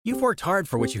You've worked hard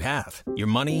for what you have. Your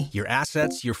money, your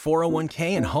assets, your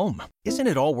 401k, and home. Isn't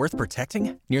it all worth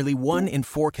protecting? Nearly 1 in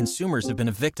 4 consumers have been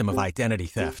a victim of identity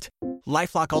theft.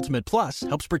 LifeLock Ultimate Plus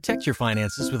helps protect your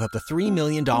finances with up to $3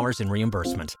 million in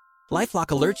reimbursement. LifeLock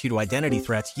alerts you to identity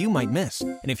threats you might miss.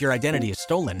 And if your identity is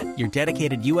stolen, your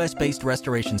dedicated U.S.-based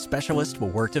restoration specialist will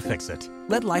work to fix it.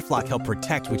 Let LifeLock help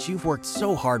protect what you've worked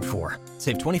so hard for.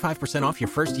 Save 25% off your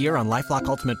first year on LifeLock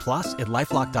Ultimate Plus at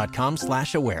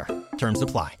LifeLock.com/aware. Terms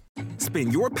apply.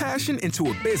 Spin your passion into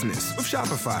a business with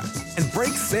Shopify and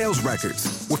break sales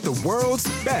records with the world's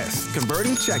best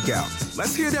converting checkout.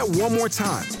 Let's hear that one more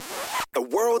time. The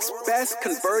world's best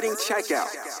converting checkout.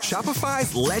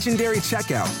 Shopify's legendary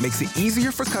checkout makes it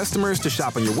easier for customers to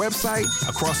shop on your website,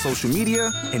 across social media,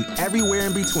 and everywhere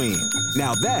in between.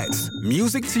 Now that's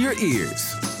music to your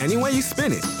ears. Any way you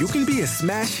spin it, you can be a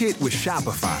smash hit with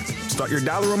Shopify. Start your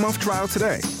 $1 a month trial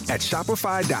today at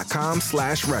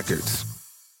shopify.com/records.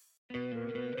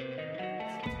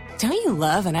 Don't you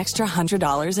love an extra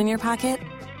 $100 in your pocket?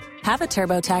 Have a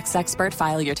TurboTax expert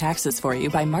file your taxes for you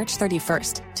by March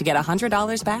 31st to get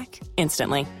 $100 back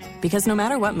instantly. Because no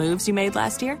matter what moves you made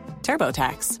last year,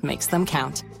 TurboTax makes them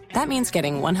count. That means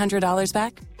getting $100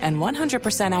 back and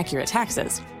 100% accurate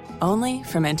taxes, only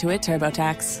from Intuit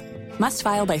TurboTax. Must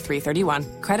file by 3/31.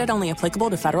 Credit only applicable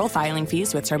to federal filing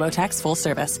fees with TurboTax full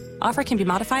service. Offer can be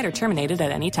modified or terminated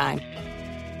at any time.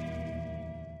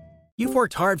 You've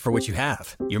worked hard for what you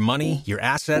have. Your money, your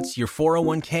assets, your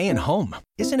 401k, and home.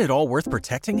 Isn't it all worth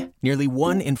protecting? Nearly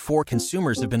 1 in 4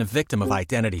 consumers have been a victim of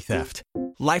identity theft.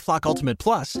 LifeLock Ultimate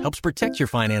Plus helps protect your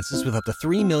finances with up to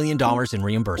 $3 million in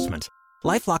reimbursement.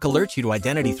 LifeLock alerts you to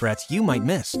identity threats you might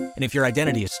miss. And if your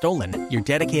identity is stolen, your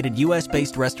dedicated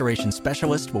U.S.-based restoration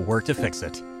specialist will work to fix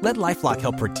it. Let LifeLock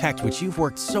help protect what you've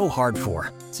worked so hard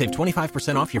for. Save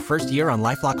 25% off your first year on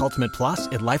LifeLock Ultimate Plus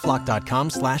at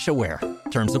LifeLock.com/aware.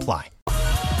 Terms apply.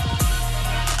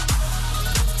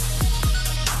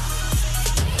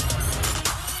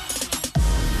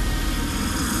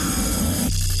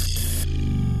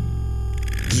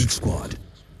 Geek Squad.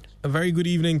 A very good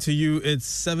evening to you. It's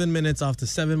 7 minutes after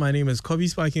 7. My name is Kobe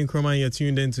Spiking Chroma. You're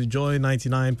tuned in to Joy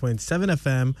 99.7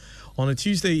 FM on a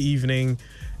Tuesday evening,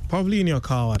 probably in your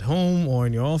car at home or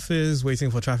in your office,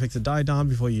 waiting for traffic to die down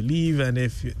before you leave. And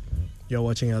if you're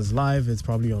watching us live, it's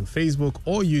probably on Facebook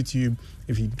or YouTube.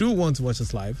 If you do want to watch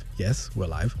us live, yes, we're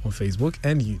live on Facebook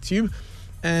and YouTube.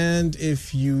 And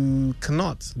if you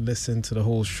cannot listen to the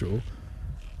whole show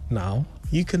now,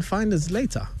 you can find us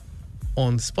later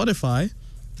on Spotify,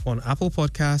 on Apple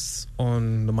Podcasts,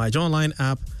 on the MyJoy Online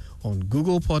app, on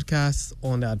Google Podcasts,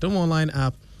 on the Adom Online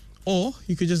app, or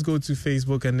you could just go to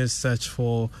Facebook and just search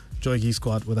for Joy Geek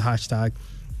Squad with a hashtag.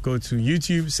 Go to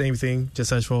YouTube, same thing,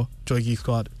 just search for Joy Geek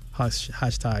Squad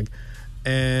hashtag.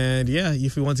 And yeah,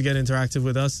 if you want to get interactive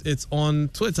with us, it's on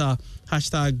Twitter,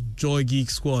 hashtag Joy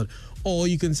Geek Squad. Or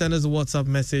you can send us a WhatsApp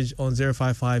message on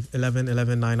 055 11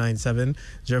 11 997,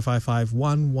 055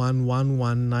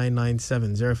 1111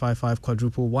 997, 055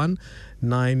 quadruple 1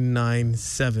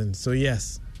 997. So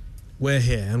yes, we're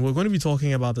here. And we're going to be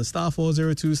talking about the star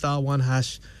 402 star 1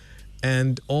 hash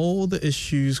and all the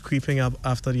issues creeping up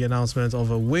after the announcement of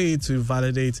a way to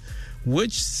validate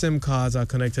which SIM cards are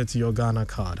connected to your Ghana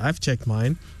card. I've checked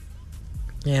mine,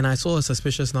 and I saw a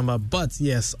suspicious number, but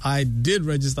yes, I did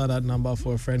register that number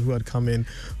for a friend who had come in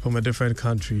from a different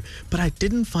country. But I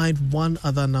didn't find one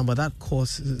other number that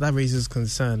raises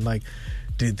concern. Like,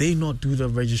 did they not do the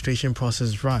registration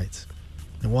process right?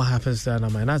 And what happens to that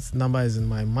number? And that number is in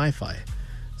my MiFi.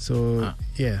 So,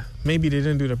 yeah, maybe they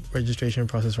didn't do the registration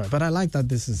process right. But I like that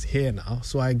this is here now.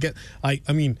 So I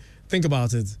mean, think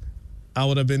about it. I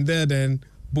would have been there then,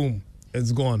 boom,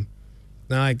 it's gone.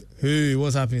 Now, like, hey,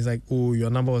 what's happening? It's like, oh, your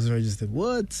number wasn't registered.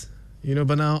 What? You know,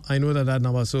 but now I know that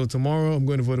number. So tomorrow I'm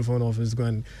going to Vodafone office, go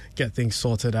and get things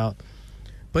sorted out.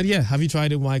 But yeah, have you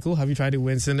tried it, Michael? Have you tried it,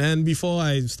 Winston? And before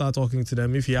I start talking to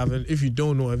them, if you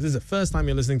don't know, if this is the first time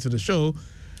you're listening to the show,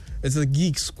 it's a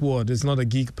Geek Squad. It's not a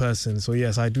geek person. So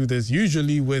yes, I do this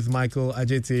usually with Michael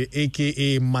Ajete,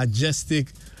 a.k.a.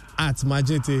 Majestic at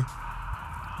Majete,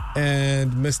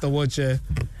 and Mr. Watcher,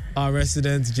 our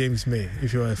resident James May,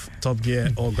 if you're a Top Gear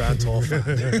or Grand Tour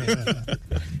fan.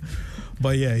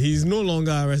 But yeah, he's no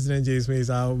longer our resident James May, he's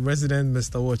our resident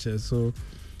Mr. Watcher. So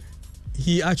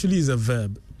he actually is a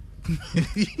verb.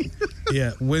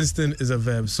 Yeah, Winston is a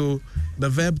verb. So the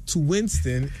verb to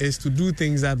Winston is to do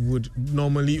things that would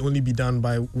normally only be done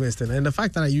by Winston. And the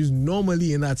fact that I use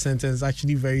normally in that sentence is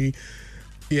actually very...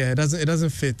 Yeah, it doesn't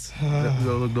fit.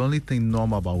 The only thing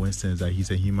normal about Winston is that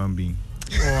he's a human being.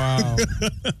 Wow.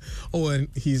 Oh, and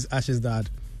he's Ash's dad.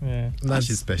 Yeah. Ash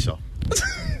is special.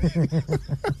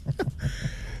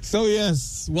 So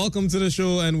yes, welcome to the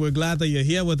show, and we're glad that you're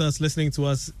here with us, listening to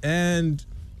us, and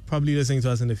probably listening to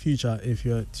us in the future if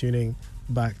you're tuning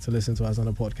back to listen to us on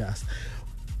the podcast.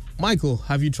 Michael,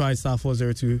 have you tried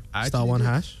 *402 *1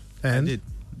 hash? And I did.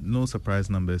 No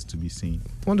surprise numbers to be seen.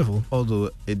 Wonderful.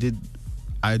 Although I did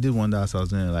wonder as I was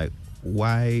doing it, like,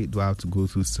 why do I have to go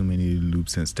through so many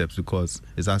loops and steps? Because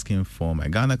it's asking for my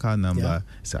Ghana card number,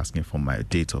 it's asking for my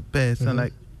date of birth, and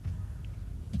like,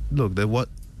 look, what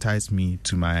ties me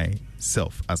to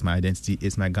myself as my identity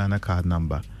is my Ghana card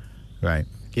number, right?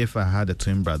 If I had a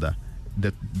twin brother,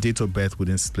 the date of birth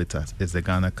wouldn't split us. It's the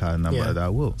Ghana card number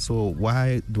that will. So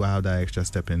why do I have that extra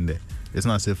step in there? It's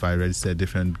not as if I registered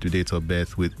different date of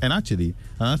birth with. And actually,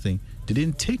 another thing, they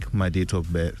didn't take my date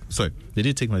of birth. Sorry, they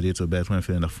did take my date of birth when I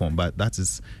filled in the form, but that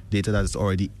is data that is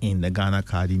already in the Ghana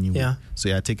card anyway. Yeah. So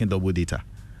you're taking double data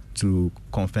to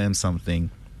confirm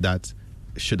something that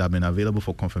should have been available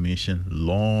for confirmation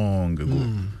long ago.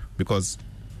 Because,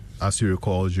 as you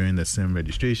recall, during the SIM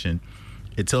registration,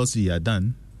 it tells you you're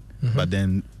done, but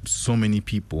then so many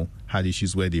people had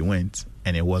issues where they went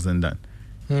and it wasn't done.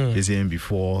 It's even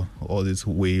before all this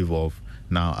wave of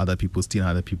now other people stealing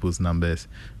other people's numbers.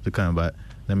 But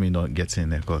let me not get in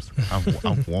there because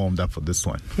I'm warmed up for this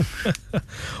one.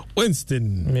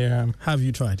 Winston, have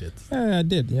you tried it? I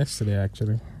did yesterday,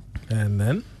 actually. And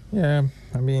then? Yeah,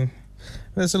 I mean,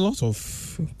 there's a lot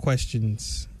of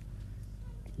questions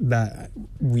that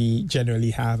we generally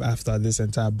have after this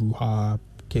entire brouhaha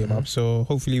came up. So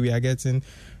hopefully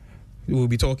we'll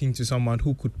be talking to someone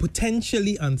who could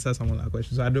potentially answer some of our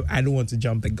questions. So I don't want to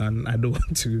jump the gun. I don't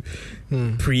want to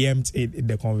preempt it in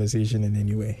the conversation in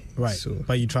any way. Right. So,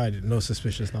 but you tried it. No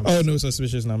suspicious numbers. Oh, no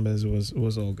suspicious numbers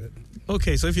was all good.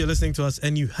 Okay, so if you're listening to us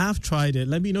and you have tried it,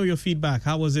 let me know your feedback.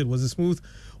 How was it? Was it smooth?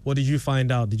 What did you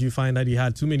find out? Did you find that you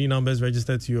had too many numbers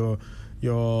registered to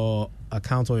your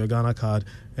account or your Ghana card?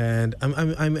 And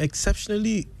I'm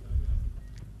exceptionally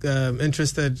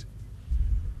interested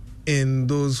in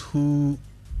those who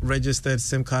registered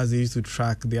SIM cards they used to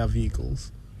track their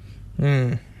vehicles.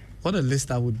 What a list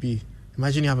that would be.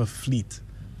 Imagine you have a fleet.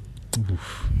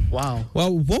 Oof. Wow.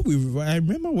 Well, I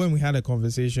remember when we had a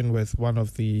conversation with one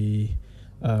of the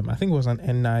I think it was an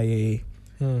NIA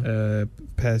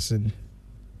person,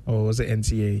 or was it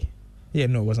NTA? Yeah,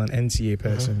 no, it was an NTA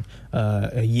person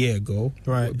a year ago.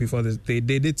 Right. Before this, they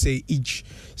did say each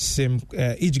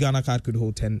Ghana card could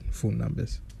hold 10 phone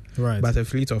numbers. Right. But a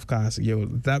fleet of cars,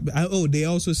 they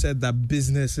also said that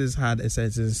businesses had a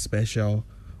certain special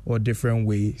or different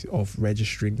way of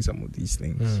registering some of these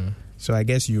things. So I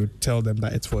guess you tell them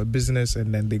that it's for a business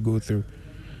and then they go through.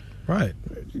 Right.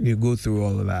 You go through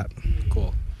all of that.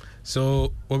 Cool.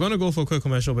 So we're going to go for a quick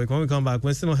commercial break. When we come back,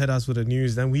 Winston will head us with the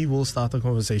news. Then we will start the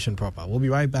conversation proper. We'll be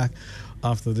right back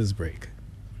after this break.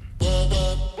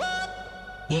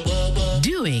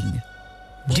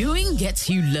 Doing gets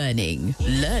you learning.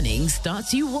 Learning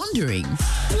starts you wondering.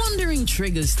 Wondering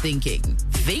triggers thinking.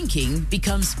 Thinking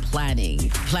becomes planning.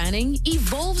 Planning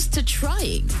evolves to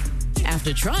trying.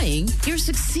 After trying, you're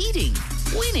succeeding,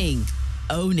 winning,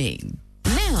 owning.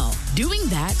 Now, doing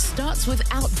that starts with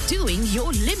outdoing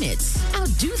your limits.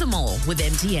 Outdo them all with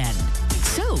MTN.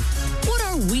 So, what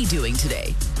are we doing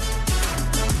today?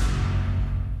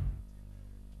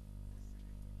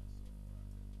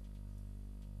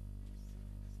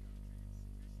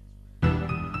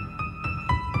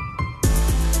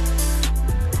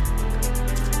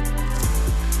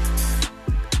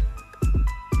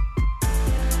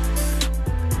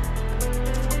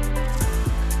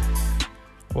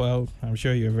 Well, I'm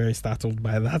sure you're very startled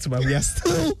by that, but we are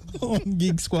still on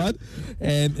Geek Squad,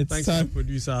 and it's Thanks, time,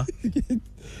 producer.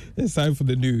 It's time for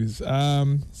the news.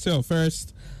 So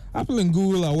first, Apple and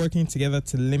Google are working together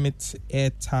to limit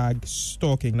AirTag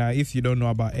stalking. Now, if you don't know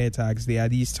about AirTags, they are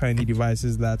these tiny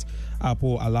devices that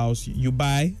Apple allows you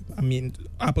buy. I mean,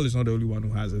 Apple is not the only one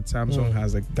who has it. Samsung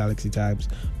has the Galaxy Tabs.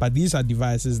 But these are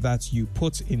devices that you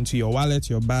put into your wallet,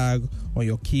 your bag, or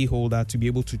your key holder to be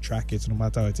able to track it no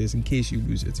matter what it is in case you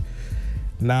lose it.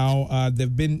 Now,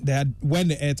 when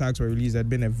the AirTags were released, there had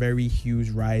been a very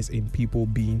huge rise in people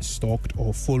being stalked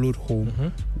or followed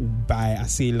home by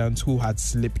assailants who had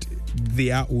slipped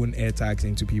their own AirTags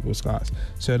into people's cars.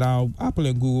 So now, Apple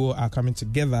and Google are coming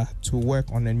together to work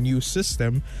on a new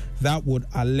system that would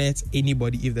alert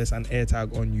anybody if there's an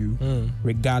AirTag on you,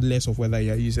 regardless of whether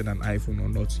you're using an iPhone or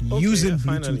not, using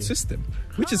Bluetooth system,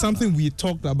 which is something we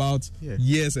talked about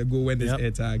years ago when this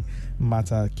AirTag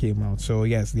matter came out. So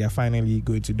yes, they are finally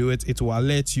going to do it. It will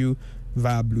alert you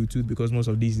via Bluetooth because most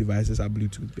of these devices are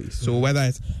Bluetooth based. So whether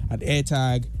it's an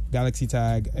AirTag, Galaxy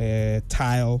Tag,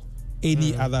 Tile,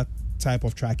 any other type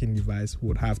of tracking device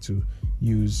would have to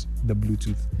use the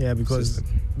Bluetooth. Yeah, because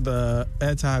system. the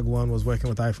AirTag one was working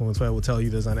with iPhones, where it will tell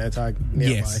you there's an AirTag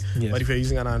nearby. Yes. But if you're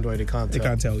using an Android, it can't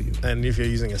tell you. And if you're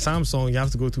using a Samsung, you have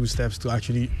to go through steps to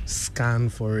actually scan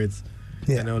for it.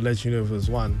 Yeah. And it'll let you know if it's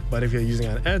one. But if you're using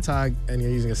an AirTag and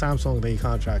you're using a Samsung, then you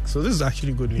can't track. So this is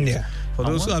actually good news. Yeah. For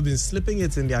those who have been slipping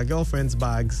it in their girlfriends'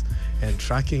 bags and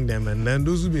tracking them, and then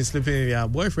those who've been slipping in their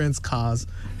boyfriends' cars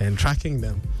and tracking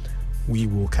them, we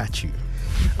will catch you.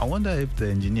 I wonder if the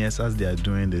engineers, as they are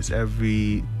doing this,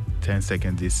 every 10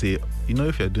 seconds they say,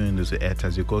 if you're doing this with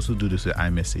AirTags, you can also do this with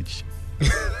iMessage.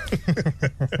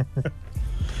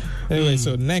 Anyway,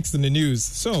 so next in the news.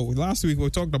 So last week we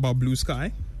talked about Blue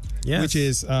Sky, which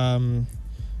is the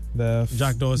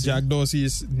Jack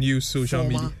Dorsey's new social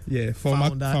media. Yeah,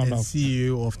 founder and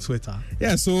CEO of Twitter.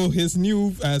 Yeah, so his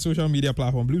new social media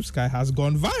platform, Blue Sky, has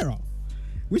gone viral,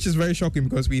 which is very shocking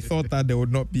because we thought that there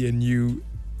would not be a new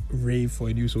rave for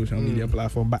a new social media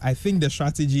platform. But I think the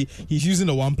strategy, he's using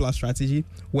the OnePlus strategy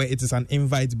where it is an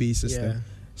invite-based system. Yeah.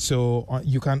 So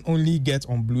you can only get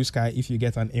on Blue Sky if you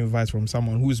get an invite from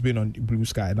someone who's been on Blue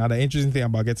Sky. Now, the interesting thing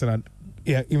about getting an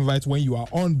invite when you are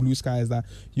on Blue Sky is that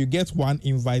you get one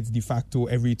invite de facto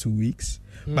every 2 weeks.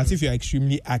 But if you're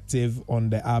extremely active on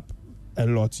the app a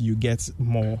lot, you get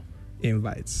more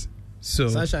invites. So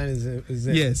Sunshine is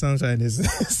in. Yeah, Sunshine is.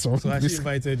 So I actually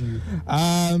invited you.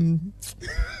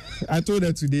 I told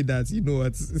her today that,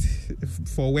 what,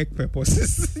 for work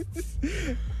purposes,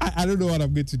 I don't know what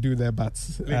I'm going to do there, but...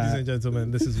 Ladies and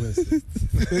gentlemen, this is Winston.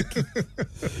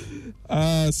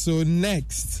 So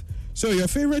next. So your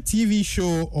favorite TV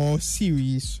show or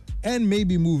series and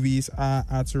maybe movies are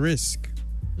at risk.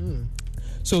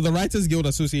 So the Writers Guild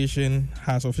Association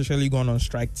has officially gone on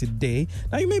strike today.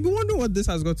 Now you may be wondering what this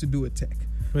has got to do with tech.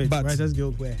 Wait, but Writers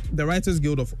Guild where? The Writers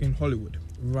Guild in Hollywood.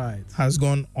 Right. Has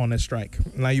gone on a strike.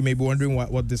 Now you may be wondering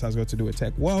what this has got to do with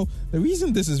tech. Well, the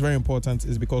reason this is very important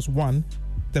is because, one,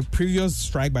 the previous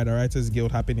strike by the Writers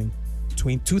Guild happened in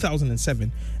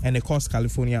 2007 and it cost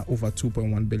California over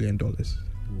 $2.1 billion.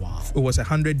 Wow. It was a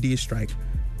 100-day strike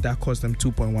that cost them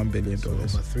 $2.1 billion. So over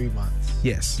 3 months.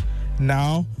 Yes.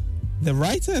 Now, the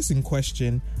writers in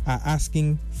question are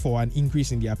asking for an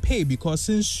increase in their pay because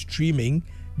since streaming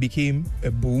became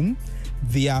a boom,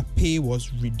 their pay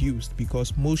was reduced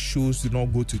because most shows do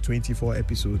not go to 24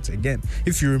 episodes again.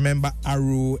 If you remember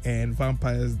Arrow and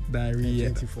Vampire's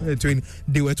Diary,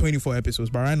 they were 24 episodes,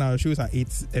 but right now shows are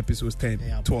 8 episodes,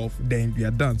 10, 12, then we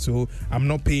are done. So I'm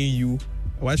not paying you.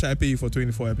 Why should I pay you for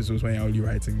 24 episodes when you're only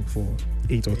writing for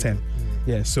 8 or 10?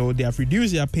 Yeah, so they have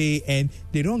reduced their pay and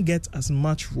they don't get as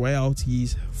much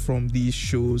royalties from these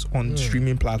shows on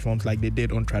streaming platforms like they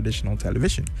did on traditional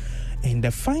television. And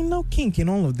the final kink in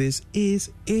all of this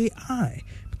is AI,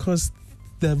 because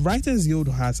the Writers Guild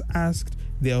has asked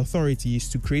the authorities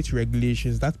to create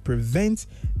regulations that prevent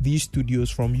these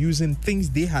studios from using things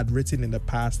they had written in the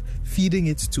past, feeding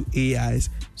it to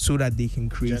AIs so that they can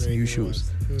create new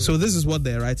shows. So this is what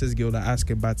the Writers Guild are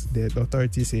asking, but the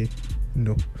authorities say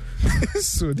no.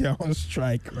 So they are on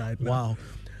strike right now. Wow.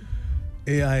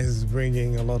 AI is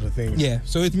bringing a lot of things. Yeah,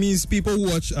 so it means people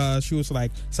who watch shows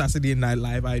like Saturday Night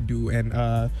Live, I do,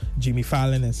 and Jimmy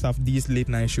Fallon and stuff, these late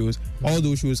night shows, all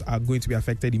those shows are going to be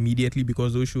affected immediately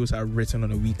because those shows are written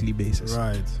on a weekly basis.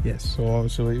 Right. Yes, so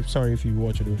sorry if you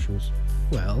watch those shows.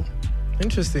 Well,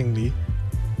 interestingly,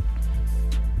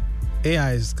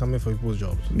 AI is coming for people's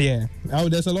jobs. Yeah.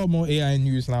 There's a lot more AI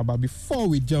news now, but before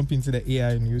we jump into the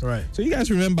AI news, right. So you guys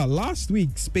remember last week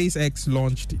SpaceX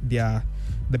launched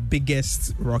the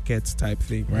biggest rocket type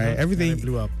thing, right? Everything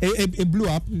blew up. It blew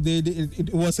up.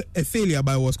 It was a failure,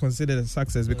 but it was considered a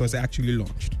success because it actually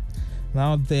launched.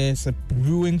 Now there's a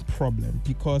brewing problem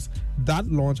because that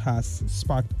launch has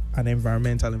sparked an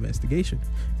environmental investigation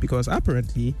because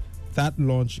apparently that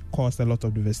launch caused a lot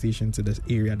of devastation to this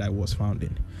area that was found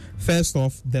in. First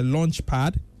off, the launch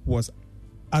pad was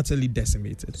utterly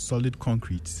decimated. Solid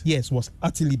concrete. Yes, was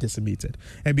utterly decimated.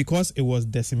 And because it was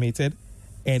decimated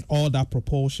and all that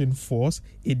propulsion force,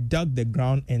 it dug the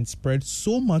ground and spread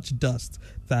so much dust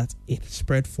that it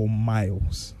spread for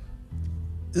miles.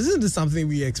 Isn't this something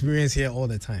we experience here all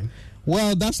the time?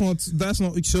 Well, that's not.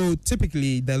 So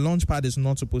typically, the launch pad is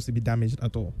not supposed to be damaged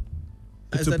at all.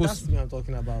 It's the dust I'm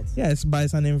talking about. Yes, but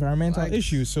it's an environmental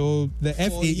issue. So the FAA...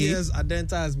 For years,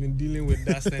 Adenta has been dealing with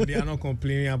dust and they are not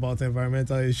complaining about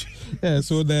environmental issues. Yeah,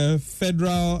 so the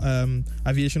Federal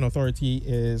Aviation Authority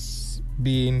has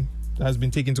been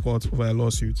taken to court for a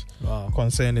lawsuit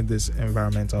concerning this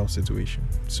environmental situation.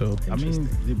 So I mean,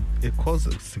 it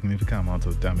caused a significant amount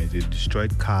of damage. It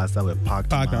destroyed cars that were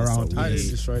parked around. How did it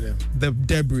destroy them? The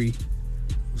debris.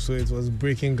 so it was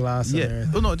breaking glass. Yeah.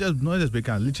 And Oh no, not just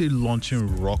breaking. Literally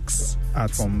launching rocks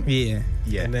from. Yeah.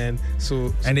 and then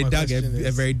so And they my dug a question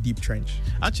is- very deep trench.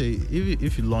 Actually,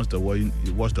 if you launch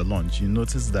you watch the launch, you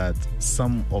notice that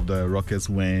some of the rockets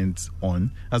went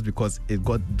on. That's because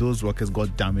those rockets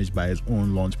got damaged by its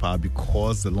own launch pad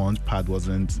because the launch pad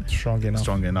wasn't Strong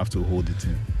enough to hold it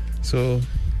in. So,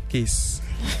 case.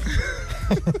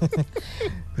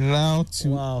 Now to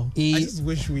Wow. I just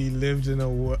wish we lived in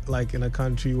in a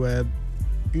country where,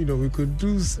 we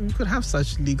could have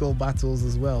such legal battles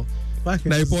as well. Like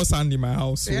now you pour sand in my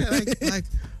house. So. yeah, like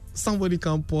somebody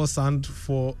can pour sand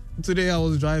for. Today I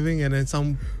was driving and then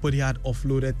somebody had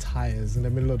offloaded tires in the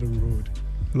middle of the road,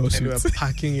 and they were Lawsuits.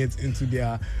 packing it into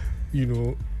their,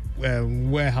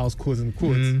 warehouse, quote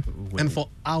unquote, and for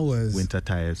hours. Winter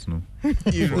tires, no.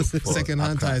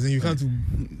 Second-hand Accra. tires, and you can't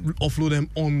offload them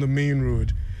on the main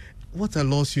road. What a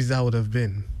lawsuit that would have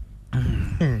been.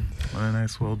 What a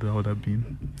nice world that would have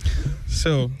been.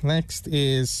 So next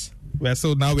is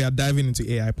so now we are diving into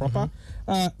AI proper.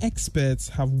 Experts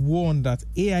have warned that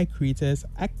AI creators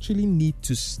actually need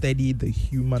to study the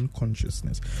human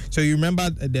consciousness. So you remember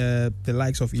the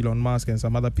likes of Elon Musk and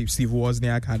some other people. Steve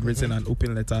Wozniak had written an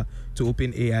open letter to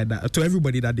OpenAI to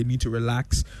everybody that they need to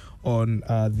relax on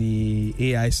the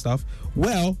AI stuff.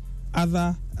 Well,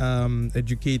 other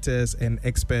educators and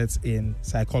experts in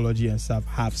psychology and stuff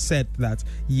have said that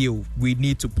we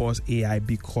need to pause AI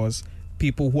because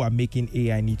people who are making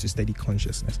AI need to study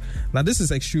consciousness. Now, this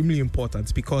is extremely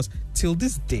important because till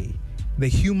this day, the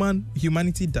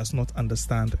humanity does not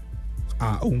understand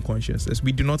our own consciousness.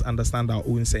 We do not understand our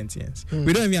own sentience.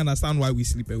 We don't even understand why we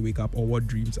sleep and wake up or what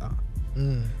dreams are.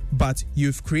 But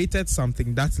you've created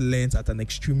something that learns at an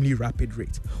extremely rapid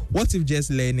rate. What if just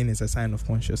learning is a sign of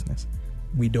consciousness?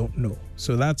 We don't know.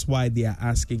 So that's why they are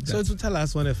asking that. So to tell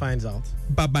us when it finds out.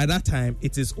 But by that time,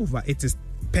 it is over. It is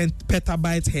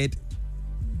petabyte head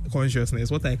consciousness.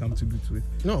 What I come to do to it?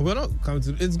 No, we're not coming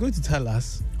to. It's going to tell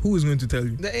us. Who is going to tell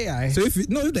you? The AI. So if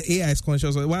the AI is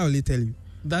conscious, why will it tell you?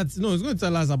 It's going to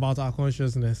tell us about our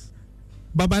consciousness.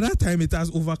 But by that time, it has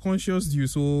overconscious you.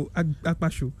 So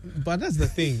Akpasho. But that's the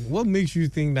thing. What makes you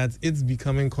think that it's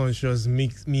becoming conscious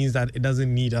means that it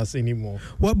doesn't need us anymore?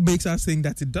 What makes us think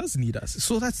that it does need us?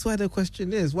 So that's why the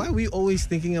question is, why are we always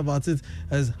thinking about it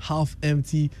as half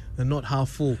empty and not half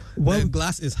full? Well, the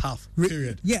glass is half,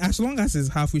 period. Yeah, as long as it's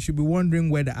half, we should be wondering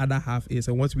where the other half is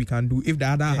and what we can do if the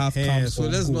other half comes. So or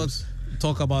let's goes. not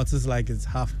talk about it like it's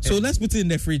half So empty. let's put it in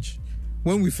the fridge.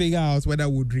 When we figure out whether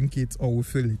we'll drink it or we'll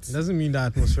fill it. It doesn't mean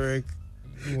that atmospheric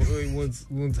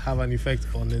won't have an effect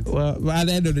on it. Well, at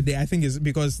the end of the day, I think it's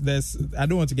because I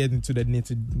don't want to get into the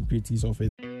nitty-gritties of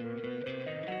it.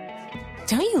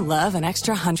 Don't you love an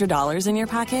extra $100 in your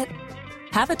pocket?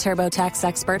 Have a TurboTax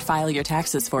expert file your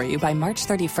taxes for you by March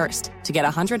 31st to get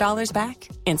 $100 back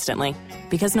instantly.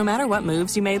 Because no matter what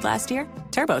moves you made last year,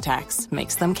 TurboTax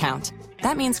makes them count.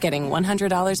 That means getting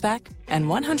 $100 back and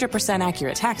 100%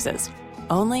 accurate taxes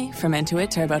only from Intuit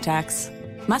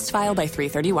TurboTax. Must file by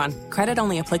 3/31. Credit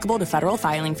only applicable to federal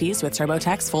filing fees with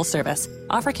TurboTax full service.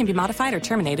 Offer can be modified or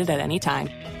terminated at any time.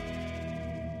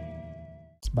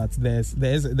 But there's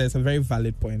a very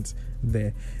valid point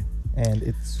there, and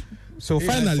it's so AI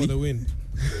finally for the win.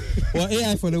 well,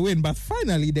 AI for the win. But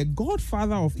finally, the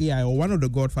godfather of AI, or one of the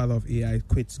godfather of AI,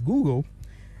 quits Google,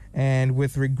 and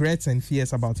with regrets and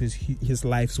fears about his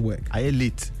life's work. I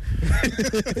elite.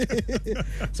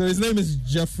 So his name is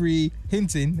Geoffrey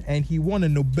Hinton, and he won a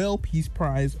Nobel Peace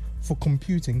Prize for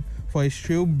computing for his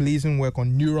trailblazing work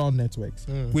on neural networks,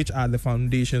 which are the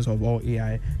foundations of all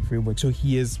AI frameworks. So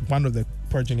he is one of the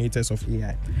progenitors of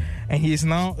AI, and he is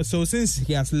now. So since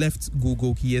he has left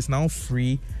Google, he is now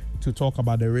free to talk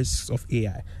about the risks of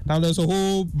AI. Now, there's a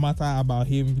whole matter about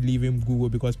him leaving Google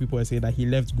because people are saying that he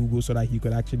left Google so that he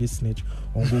could actually snitch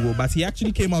on Google. But he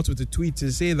actually came out with a tweet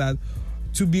to say that,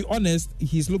 to be honest,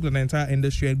 he's looked at the entire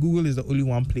industry and Google is the only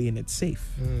one playing it safe.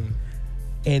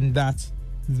 And that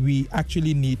we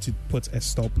actually need to put a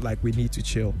stop, like we need to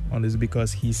chill on this,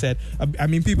 because he said, I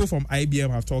mean, people from IBM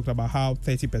have talked about how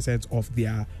 30% of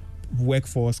their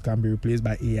workforce can be replaced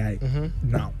by AI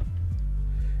now.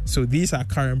 So these are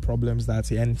current problems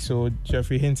and so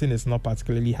Geoffrey Hinton is not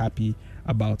particularly happy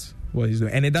about what he's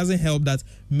doing. And it doesn't help that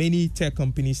many tech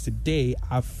companies today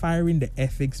are firing the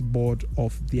ethics board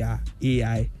of their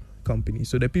AI company.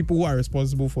 So the people who are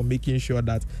responsible for making sure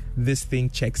that this thing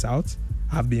checks out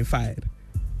have been fired.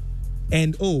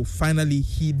 And finally,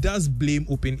 he does blame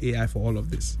OpenAI for all of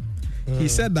this. He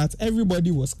said that everybody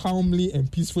was calmly and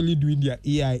peacefully doing their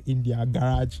AI in their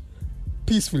garage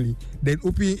peacefully. Then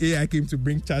OpenAI came to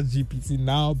bring ChatGPT.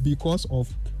 Now, because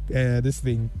of this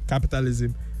thing,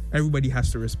 capitalism, everybody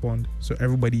has to respond. So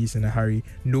everybody is in a hurry.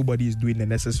 Nobody is doing the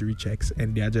necessary checks,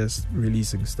 and they are just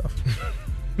releasing stuff.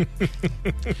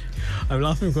 I'm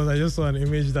laughing because I just saw an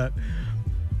image that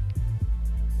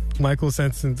Michael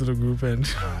sent into the group, and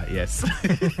yes.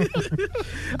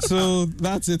 So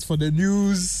that's it for the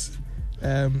news.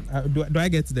 Do I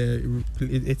get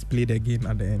it's played again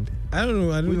at the end? I don't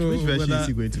know. Which version is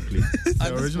he going to play?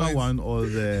 The original one or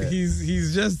the?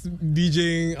 He's just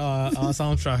DJing our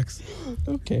soundtracks.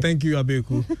 Okay. Thank you,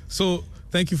 Abeku. So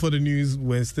thank you for the news,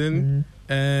 Winston. Mm-hmm.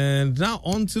 And now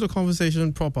on to the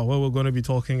conversation proper, where we're going to be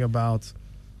talking about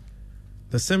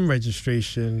the SIM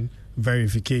registration,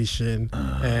 verification,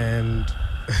 and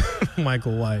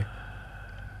Michael, why?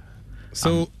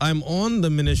 So I'm on the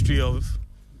Ministry of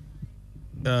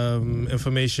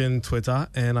Information Twitter,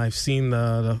 and I've seen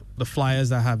the flyers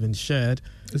that have been shared.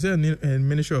 Is it a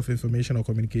Ministry of Information or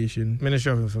Communication?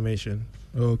 Ministry of Information.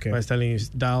 Okay. I was telling you,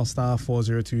 dial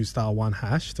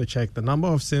 *402*1# to check the number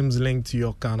of SIMs linked to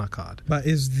your Ghana card. But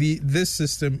is this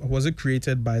system, was it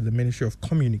created by the Ministry of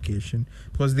Communication?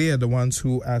 Because they are the ones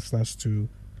who asked us to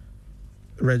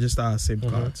register our SIM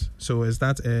cards. So is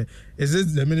this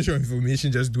the Ministry of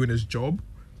Information just doing its job?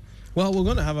 Well, we're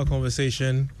going to have a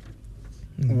conversation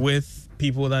with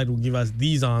people that will give us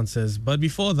these answers. But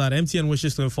before that, MTN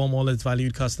wishes to inform all its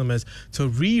valued customers to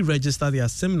re-register their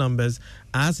SIM numbers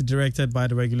as directed by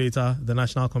the regulator, the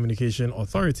National Communication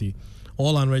Authority.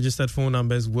 All unregistered phone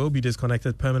numbers will be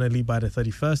disconnected permanently by the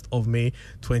 31st of May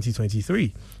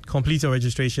 2023. Complete your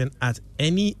registration at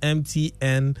any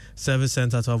MTN service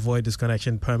center to avoid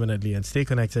disconnection permanently and stay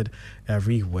connected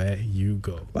everywhere you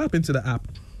go. What happened to the app?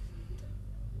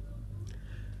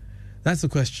 That's a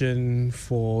question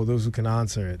for those who can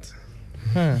answer it.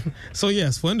 So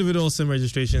yes, for individual SIM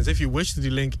registrations, if you wish to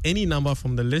delink any number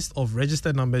from the list of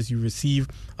registered numbers you receive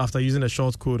after using a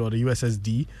short code or the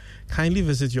USSD, kindly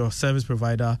visit your service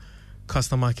provider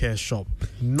customer care shop,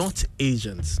 not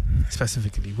agents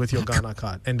specifically, with your Ghana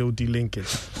card, and they'll delink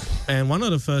it. And one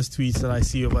of the first tweets that I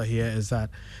see over here is that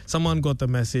someone got the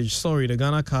message, sorry, the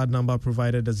Ghana card number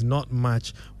provided does not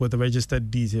match with the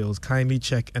registered details. Kindly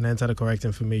check and enter the correct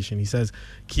information. He says,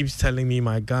 keeps telling me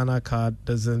my Ghana card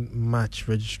doesn't match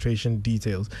registration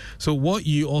details. So what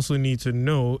you also need to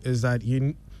know is that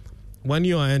when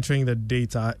you are entering the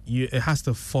data, it has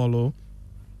to follow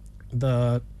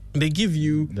they give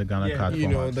you the Ghana card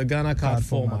format. The Ghana card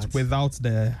format without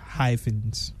the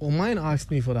hyphens. Well, mine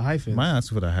asked me for the hyphens. Mine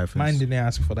asked for the hyphens. Mine didn't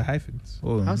ask for the hyphens.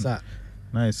 Oh, how's that?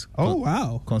 Nice. Oh,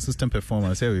 wow. Consistent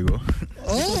performance. Here we go.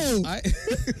 Oh! I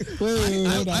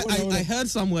heard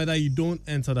somewhere that you don't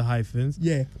enter the hyphens.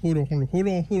 Yeah. Hold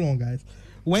on, guys.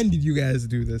 When did you guys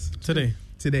do this? Today.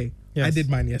 Yes. I did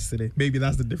mine yesterday. Maybe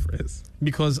that's the difference.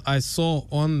 Because I saw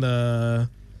on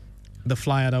the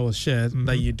flyer that was shared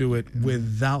that you do it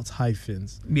without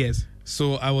hyphens. Yes.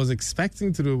 So I was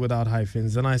expecting to do it without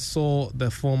hyphens. Then I saw the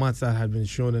formats that had been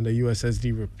shown in the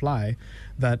USSD reply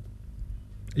that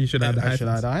you should add the hyphens. I should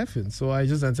add the hyphens. So I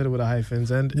just entered it with the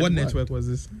hyphens. And what network was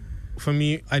this? For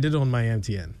me, I did it on my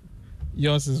MTN.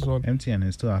 Yours is on MTN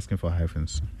is still asking for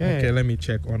hyphens. Yeah. Let me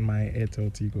check on my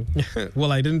Airtel Tigo.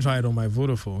 Well, I didn't try it on my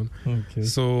Vodafone. Okay.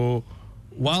 So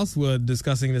whilst we're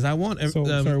discussing this, I want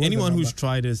anyone who's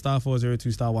tried it,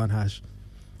 *402*1#.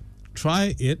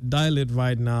 Try it, dial it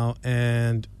right now,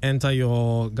 and enter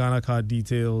your Ghana card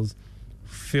details,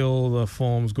 fill the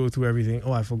forms, go through everything.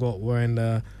 Oh, I forgot, we're in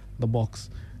the box.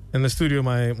 In the studio,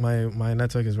 my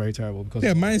network is very terrible.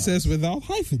 Because mine says without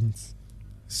hyphens.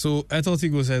 So Airtel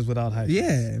Tigo says without hyphens.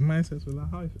 Yeah, mine says without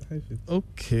hyphens.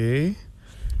 Okay.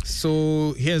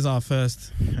 So here's our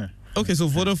first. Okay, so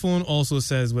Vodafone also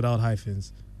says without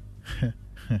hyphens.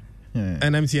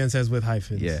 And MTN says with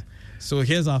hyphens. Yeah. So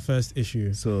here's our first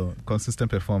issue. So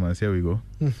consistent performance. Here we go.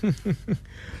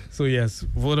 So yes,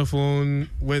 Vodafone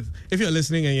if you're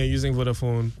listening and you're using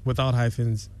Vodafone without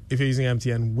hyphens, if you're using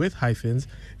MTN with hyphens,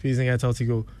 if you're using Airtel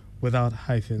Tigo without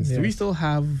hyphens, do we still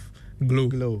have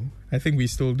Glow? I think we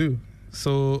still do.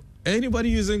 So anybody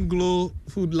using Glow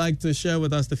who'd like to share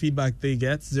with us the feedback they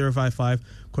get, 055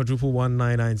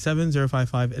 111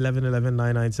 055 1111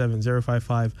 997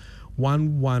 055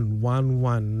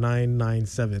 1111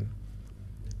 997.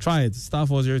 Try it,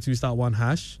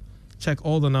 *402*1#. Check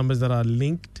all the numbers that are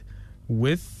linked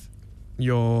with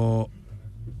your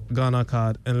Ghana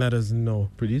card and let us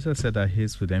know. Producer said that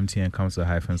his with MTN comes with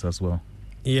hyphens as well.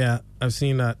 Yeah, I've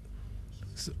seen that.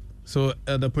 So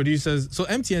the producers, so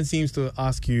MTN seems to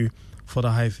ask you for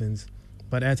the hyphens,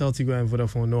 but Airtel, Tigo, and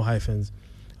Vodafone no hyphens.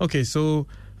 Okay, so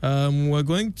we're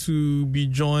going to be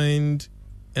joined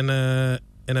in a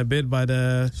bit by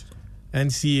the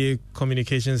NCA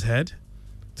communications head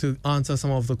to answer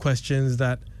some of the questions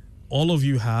that all of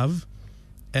you have.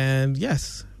 And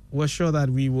yes, we're sure that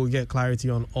we will get clarity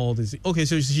on all this. Okay,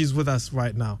 so she's with us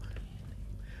right now.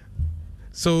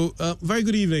 So, very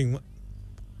good evening.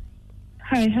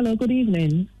 Hi, hello, good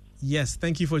evening. Yes,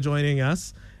 thank you for joining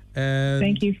us. And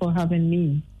thank you for having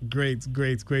me. Great.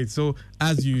 So,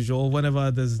 as usual, whenever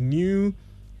there's new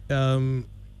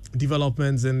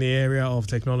developments in the area of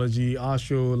technology, our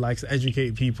show likes to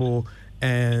educate people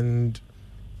and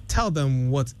tell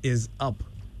them what is up,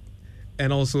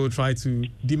 and also try to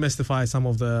demystify some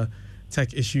of the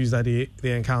tech issues that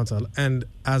they encounter. And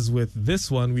as with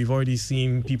this one, we've already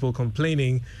seen people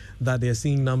complaining that they're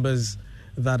seeing numbers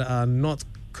that are not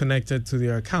connected to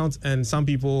their account, and some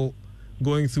people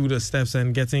going through the steps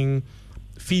and getting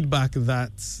feedback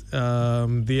that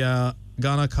their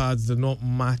Ghana cards do not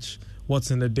match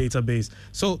what's in the database.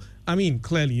 So, I mean,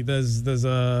 clearly there's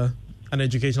an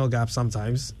educational gap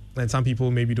sometimes, and some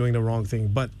people may be doing the wrong thing.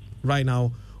 But right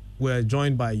now, we're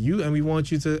joined by you, and we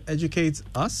want you to educate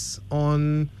us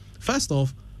on, first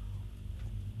off,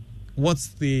 what's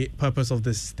the purpose of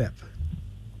this step?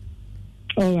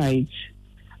 All right.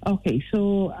 Okay,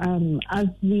 so as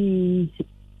we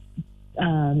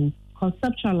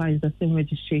conceptualize the SIM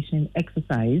registration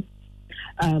exercise,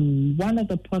 one of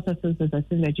the processes of the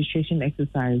SIM registration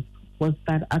exercise was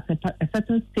that at a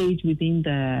certain stage within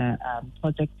the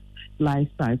project life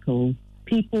cycle,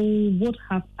 people would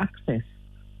have access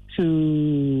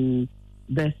to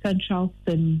the central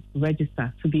SIM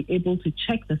register to be able to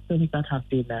check the SIMs that have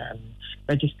been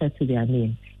registered to their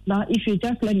name. Now, if you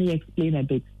just let me explain a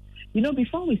bit.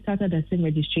 Before we started the SIM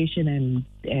registration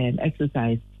and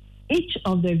exercise, each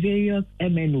of the various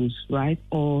MNOs, right,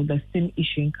 or the SIM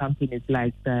issuing companies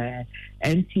like the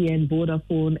MTN,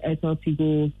 Vodafone, Airtel,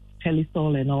 Tigo,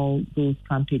 Telecel, and all those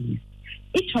companies,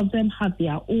 each of them had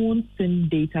their own SIM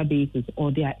databases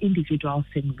or their individual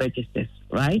SIM registers,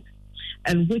 right,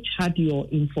 and which had your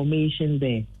information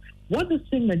there. What the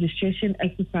SIM registration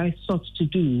exercise sought to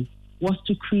do was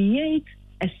to create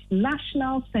a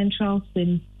national central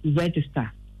SIM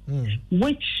register,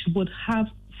 which would have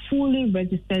fully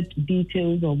registered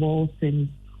details of all SIMs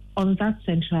on that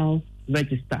central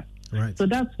register. Right. So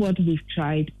that's what we've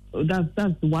tried.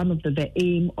 That's one of the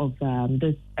aim of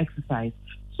this exercise.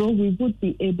 So we would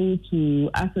be able to,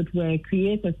 as it were,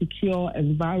 create a secure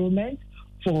environment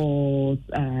for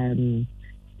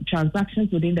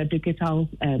transactions within the digital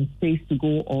space to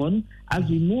go on as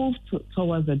we move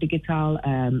towards the digital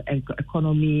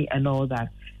economy and all that.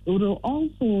 It will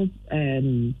also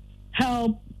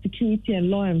help security and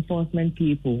law enforcement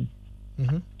people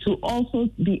to also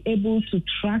be able to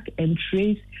track and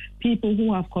trace people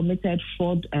who have committed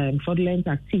fraudulent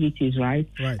activities, right?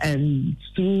 And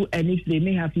if they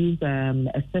may have used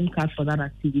a SIM card for that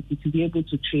activity, to be able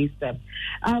to trace them.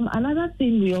 Another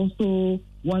thing we also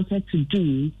wanted to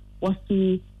do was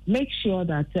to make sure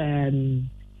that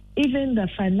even the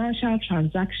financial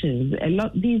transactions,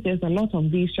 there's a lot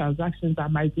of these transactions are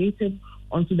migrated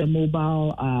onto the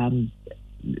mobile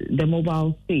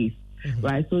space,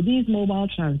 right? So these mobile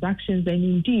transactions, and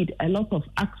indeed a lot of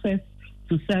access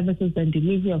to services and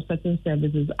delivery of certain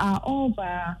services are all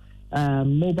via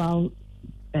mobile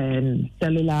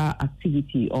cellular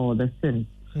activity or the SIM.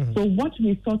 So what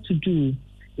we sought to do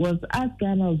was, as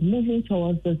Ghana was moving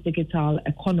towards this digital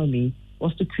economy,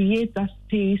 was to create that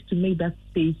space, to make that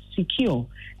space secure.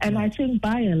 And I think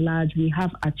by and large, we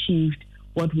have achieved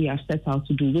what we have set out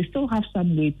to do. We still have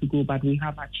some way to go, but we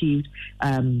have achieved,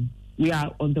 we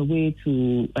are on the way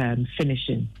to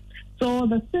finishing. So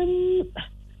the SIM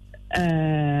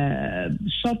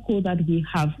short code that we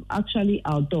have actually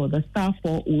outdoored, the star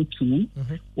 402,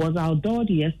 was outdoored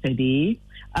yesterday.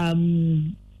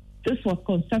 This was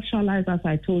conceptualized, as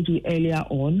I told you earlier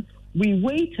on. We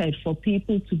waited for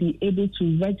people to be able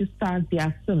to register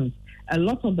their SIMs, a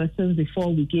lot of the SIMs,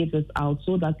 before we gave this out,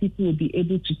 so that people will be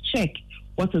able to check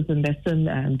what is in the SIM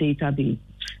database.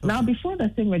 Now, before the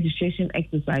SIM registration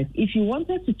exercise, if you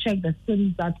wanted to check the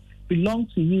SIMs that belong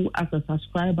to you as a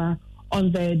subscriber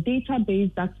on the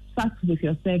database that sat with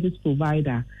your service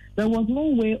provider, there was no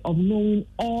way of knowing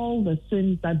all the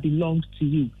SIMs that belonged to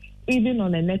you, even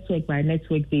on a network by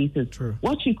network basis. True.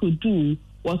 What you could do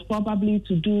was probably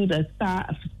to do the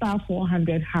star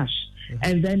 400 hash,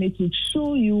 and then it would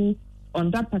show you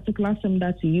on that particular SIM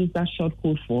that you use that short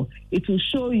code for, it will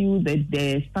show you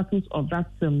the status of that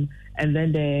SIM and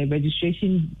then the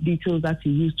registration details that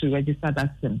you use to register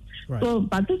that SIM. Right. So,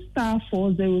 but this star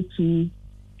 402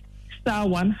 star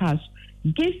 1 hash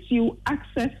gives you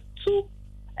access to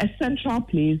a central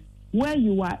place where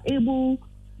you are able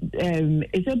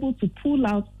to pull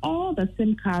out all the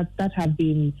SIM cards that have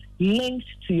been linked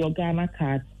to your Ghana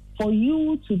card for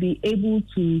you to be able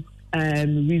to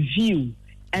review.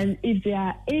 And if there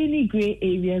are any gray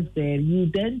areas there,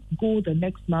 you then go the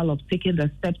next mile of taking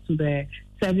the steps to the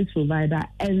service provider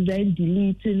and then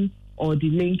deleting or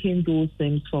delinking those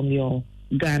things from your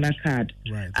Ghana card.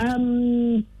 Right.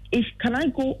 Can I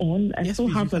go on? I still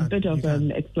have a bit of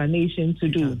an explanation to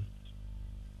do.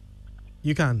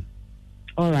 You can.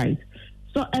 All right.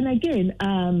 So, and again,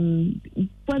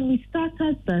 when we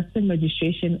started the SIM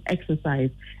registration exercise,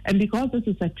 and because this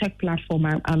is a tech platform,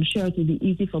 I'm sure it will be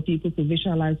easy for people to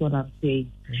visualize what I'm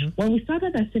saying. Mm-hmm. When we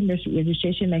started the SIM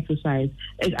registration exercise,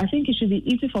 I think it should be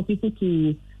easy for people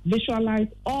to visualize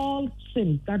all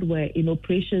SIMs that were in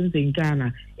operations in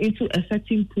Ghana into a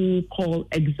certain pool called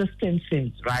existing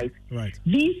SIMs, right? Right.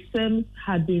 These SIMs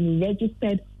had been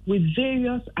registered with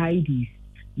various IDs.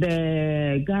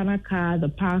 The Ghana card, the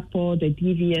passport, the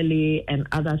DVLA, and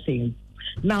other things.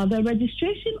 Now, the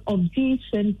registration of these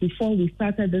SIMs before we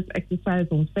started this exercise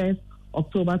on 1st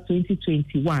October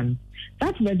 2021,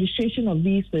 that registration of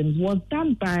these SIMs was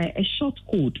done by a short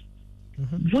code,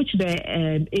 which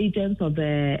the agents of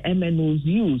the MNOs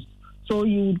used. So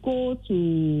you would go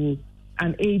to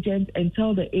an agent and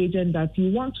tell the agent that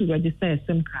you want to register a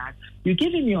SIM card. You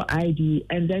give him your ID,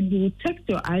 and then you would text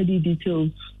your ID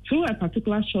details through a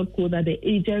particular short code that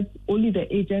only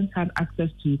the agents had access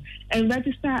to, and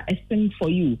register a SIM for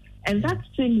you. And that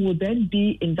SIM will then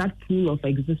be in that pool of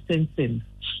existing SIMs.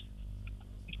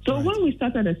 So when we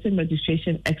started a SIM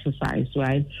registration exercise,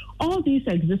 right, all these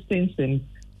existing SIMs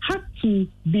had to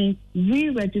be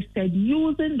re-registered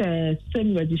using the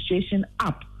SIM registration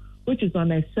app, which is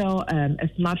on a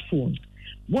smartphone.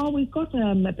 Well, we got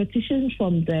a petition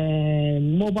from the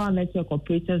mobile network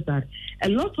operators that a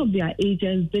lot of their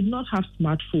agents did not have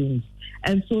smartphones,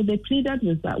 and so they pleaded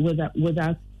with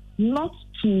us not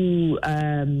to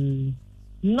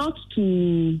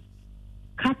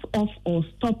cut off or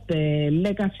stop the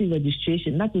legacy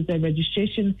registration. That is the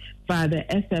registration via the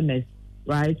SMS,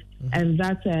 right? Mm-hmm. And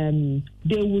that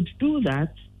they would do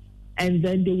that, and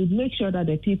then they would make sure that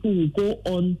the people will go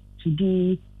on to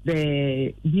do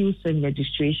the new SIM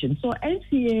registration. So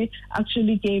NCA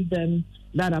actually gave them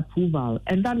that approval,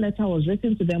 and that letter was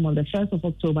written to them on the 1st of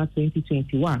October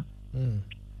 2021.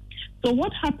 So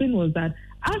what happened was that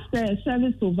as the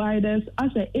service providers,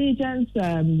 as the agents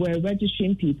were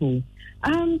registering people,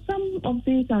 some of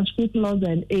these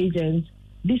unscrupulous agents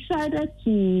decided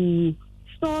to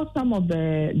store some of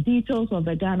the details of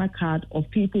the Ghana card of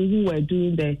people who were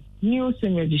doing the new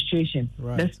SIM registration,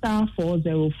 the star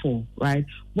 404, right?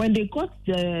 When they got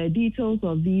the details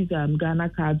of these Ghana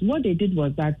cards, what they did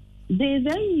was that they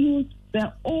then used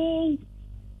the old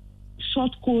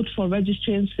short code for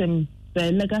registering SIM,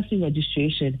 the legacy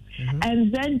registration,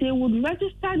 and then they would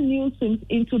register new SIMs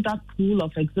into that pool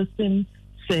of existing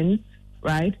SIMs,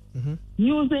 right?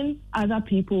 Using other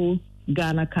people's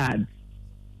Ghana cards.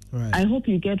 Right. I hope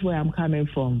you get where I'm coming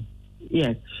from.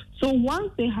 Yes. So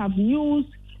once they have used,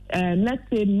 let's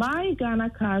say, my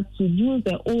Ghana card to use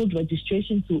the old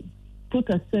registration to put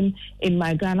a SIM in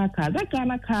my Ghana card, that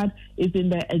Ghana card is in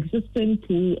the existing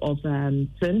pool of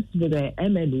SIMs with the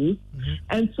MNOs.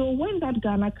 And so when that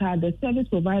Ghana card, the service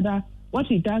provider, what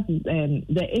he does is,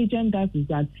 the agent does is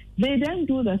that they then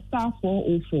do the star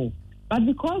 404. But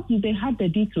because they have the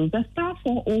details, the star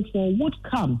 404 would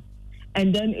come.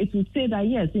 And then it would say that,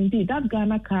 yes, indeed, that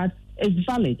Ghana card is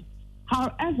valid.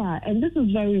 However, and this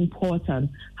is very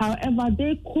important, however,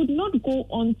 they could not go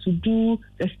on to do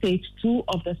the stage 2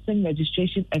 of the SIM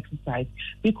registration exercise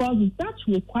because that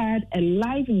required a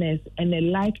liveness and a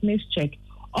likeness check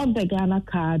of the Ghana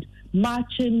card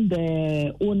matching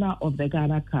the owner of the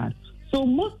Ghana card. So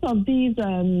most of these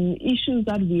issues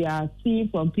that we are seeing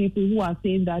from people who are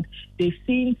saying that they've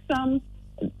seen some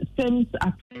SIMs.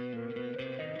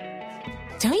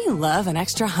 Don't you love an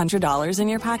extra $100 in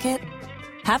your pocket?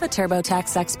 Have a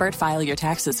TurboTax expert file your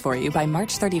taxes for you by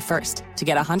March 31st to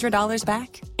get $100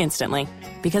 back instantly.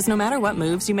 Because no matter what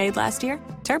moves you made last year,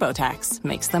 TurboTax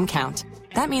makes them count.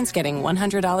 That means getting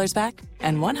 $100 back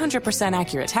and 100%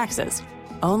 accurate taxes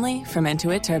only from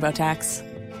Intuit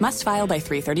TurboTax. Must file by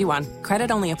 3/31. Credit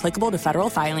only applicable to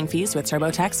federal filing fees with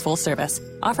TurboTax full service.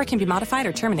 Offer can be modified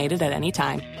or terminated at any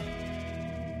time.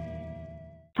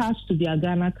 Attached to their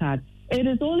Ghana card. It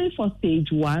is only for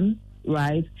stage 1,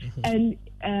 right? And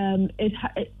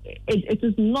it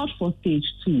is not for stage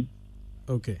 2.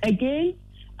 Okay. Again,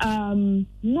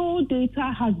 no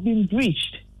data has been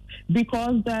breached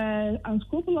because the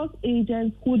unscrupulous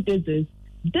agents who did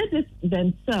it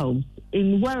themselves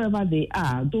in wherever they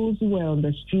are, those who were on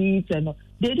the streets, and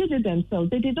they did it themselves.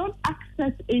 They did not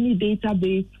access any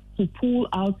database to to pull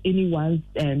out anyone's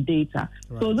data.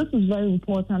 Right. So this is very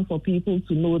important for people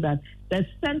to know that the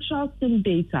central SIM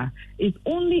data is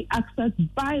only accessed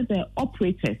by the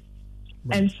operators.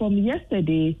 Right. And from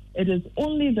yesterday, it is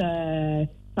only the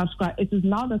it is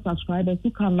now the subscribers who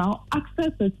can now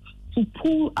access it to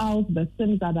pull out the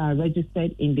SIMs that are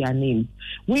registered in their names.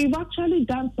 We've actually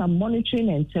done some monitoring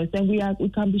and tests, and we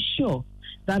can be sure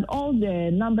that all the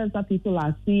numbers that people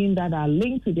are seeing that are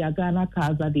linked to their Ghana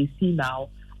cards that they see now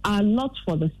are not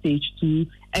for the stage 2,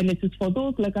 and it is for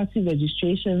those legacy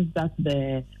registrations that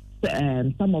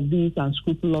some of these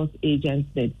unscrupulous agents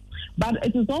did. But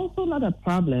it is also not a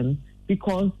problem,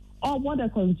 because all what the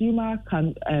consumer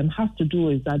has to do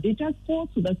is that they just go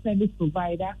to the service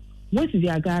provider with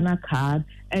their Ghana card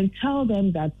and tell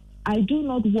them that I do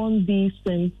not want these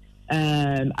things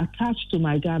attached to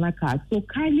my Ghana card, so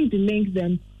kindly delink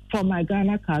them from my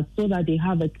Ghana card so that they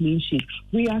have a clean sheet.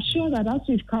 We are sure that as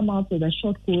we've come out with a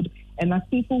short code, and as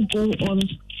people go on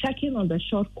checking on the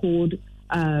short code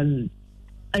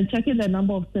and checking the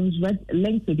number of SIMs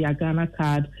linked to their Ghana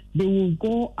card, they will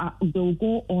go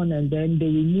on and then they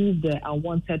remove the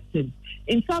unwanted SIMs.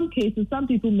 In some cases, some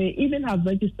people may even have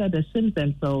registered the SIMs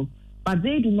themselves, but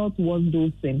they do not want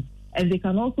those SIMs, and they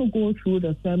can also go through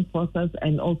the same process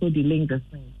and also delink the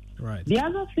SIMs. Right. The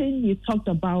other thing you talked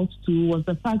about too was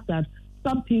the fact that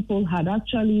some people had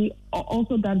actually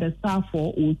also done the star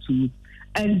 402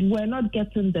 and were not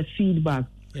getting the feedback.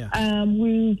 Yeah.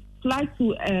 We like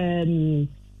to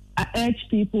urge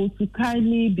people to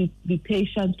kindly be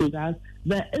patient with us.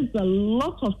 There is a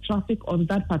lot of traffic on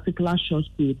that particular short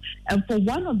code, and for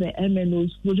one of the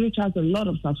MNOs, which has a lot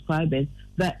of subscribers,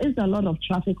 there is a lot of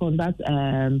traffic on that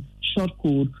short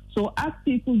code. So as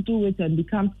people do it and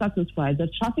become satisfied, the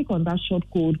traffic on that short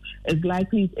code is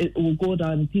likely it will go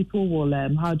down. People will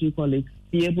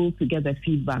be able to get the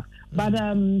feedback. But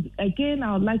again,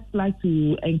 I would like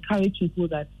to encourage people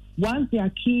that once they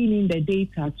are keying in the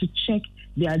data to check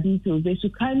their details, they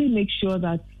should kindly make sure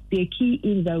that they key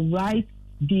in the right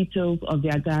details of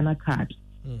their Ghana card.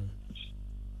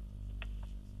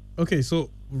 Okay, so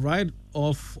right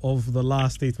off of the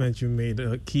last statement you made,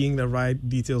 keying the right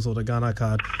details of the Ghana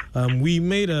card, we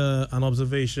made an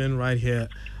observation right here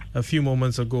a few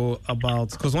moments ago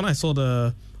about, because when I saw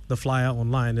the flyer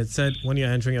online, it said when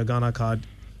you're entering a Ghana card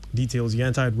details, you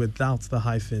enter it without the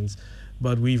hyphens.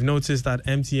 But we've noticed that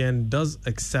MTN does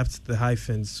accept the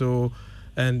hyphens. So,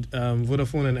 and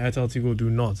Vodafone and Airtel Tigo do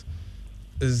not.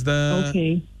 Is there?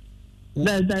 Okay.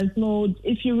 There's no.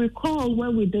 If you recall,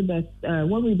 when we did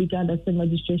when we began the SIM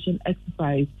registration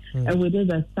exercise, and we did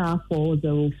the star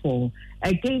 404,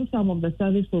 again, some of the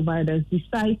service providers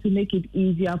decide to make it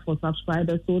easier for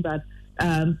subscribers so that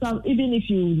even if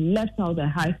you left out the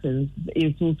hyphens,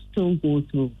 it will still go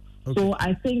through. Okay. So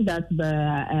I think that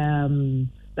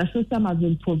the system has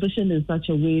been provisioned in such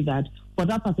a way that for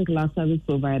that particular service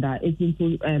provider, it's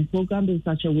been programmed in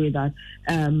such a way that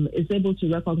it's able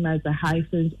to recognize the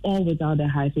hyphens or without the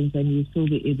hyphens, and you'll still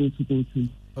be able to go through.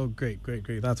 Oh, great.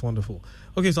 That's wonderful.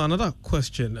 Okay, so another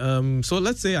question. So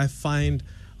let's say I find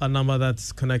a number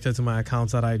that's connected to my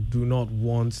account that I do not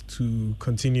want to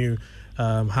continue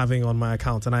having on my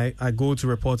account, and I go to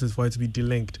report it for it to be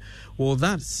delinked. Will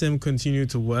that SIM continue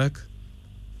to work?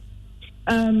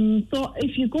 So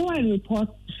if you go and report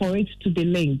for it to be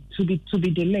linked, to be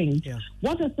delinked,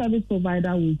 what the service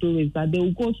provider will do is that they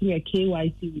will go through a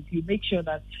KYC with you, make sure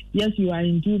that yes, you are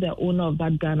indeed the owner of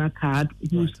that Ghana card,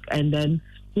 and then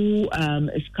who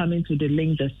is coming to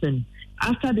delink the SIM.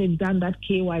 After they've done that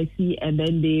KYC and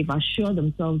then they've assured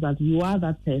themselves that you are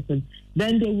that person,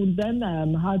 then they will then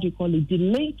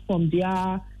delink from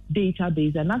their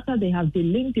database. And after they have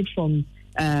delinked it from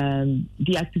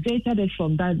deactivated it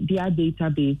from their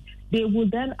database, they will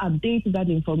then update that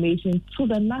information to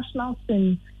the National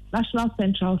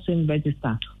Central SIM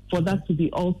Register for that to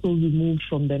be also removed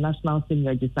from the National SIM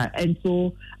Register. And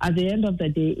so at the end of the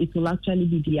day, it will actually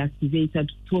be deactivated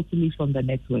totally from the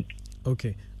network.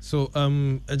 Okay. So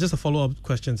just a follow-up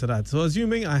question to that. So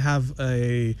assuming I have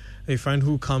a friend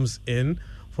who comes in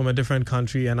from a different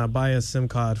country and I buy a SIM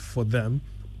card for them,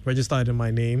 register it in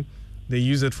my name, they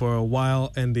use it for a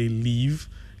while and they leave,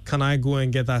 can I go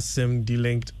and get that SIM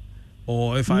delinked?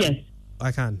 Or if Yes.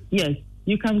 I can? Yes,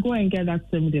 you can go and get that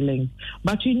SIM delinked.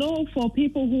 But for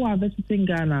people who are visiting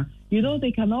Ghana,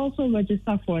 they can also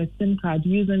register for a SIM card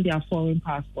using their foreign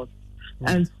passport.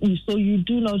 Right. And so you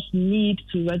do not need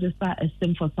to register a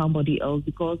SIM for somebody else,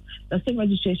 because the SIM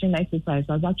registration exercise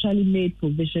has actually made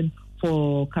provision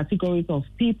for categories of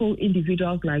people,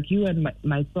 individuals like you and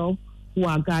myself, who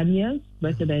are Ghanaians,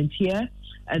 resident here,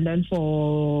 And then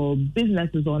for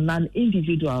businesses or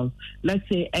non-individuals, let's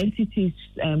say entities,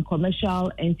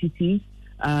 commercial entities,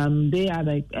 they are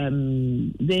like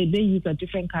they use a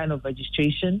different kind of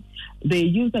registration. They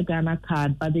use a Ghana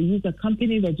card, but they use a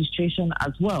company registration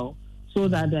as well. So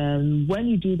that when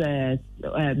you do the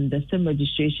SIM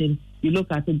registration, you look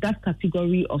at it, that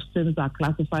category of SIMs are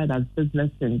classified as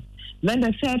business SIMs. Then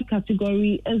the third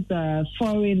category is the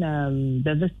foreign,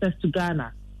 the visitors to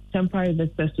Ghana, temporary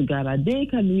visitors to Ghana. They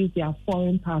can use their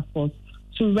foreign passports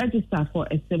to register for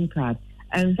a SIM card,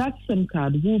 and that SIM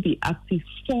card will be active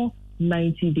for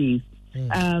 90 days.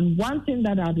 One thing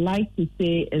that I'd like to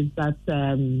say is that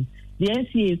the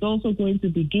NCA is also going to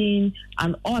begin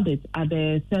an audit at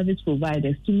the service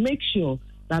providers to make sure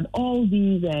that all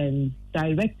these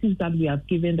directives that we have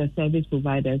given the service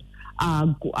providers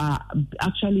are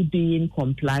actually being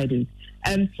complied with.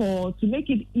 And to make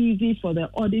it easy for the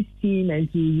audit team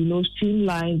and to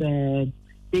streamline the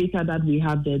data that we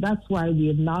have there, that's why we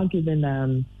have now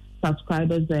given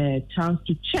subscribers a chance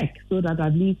to check so that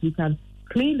at least we can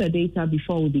clean the data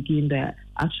before we begin the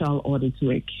actual audit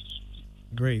work.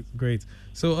 Great.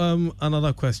 So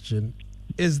another question.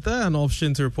 Is there an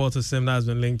option to report a SIM that has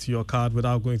been linked to your card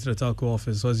without going to the telco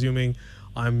office? So assuming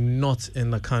I'm not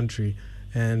in the country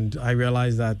and I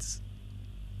realize that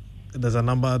there's a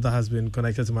number that has been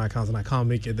connected to my account and I can't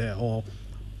make it there, or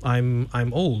I'm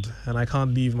old and I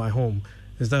can't leave my home.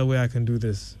 Is there a way I can do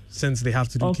this since they have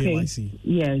to do KYC?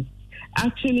 Yes.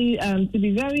 Actually, to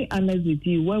be very honest with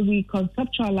you, when we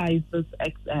conceptualize this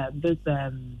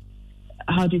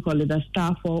how do you call it, the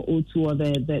Star 402 or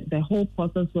the whole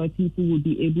process where people would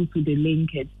be able to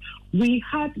delink it, we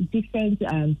had different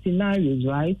scenarios,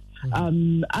 right?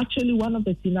 Actually, one of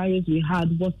the scenarios we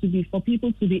had was for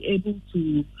people to be able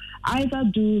to either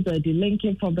do the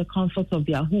delinking from the comfort of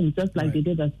their home, just like they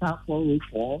did the Star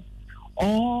 404,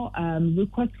 or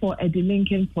request for a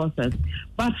delinking process.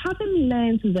 But having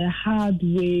learned the hard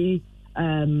way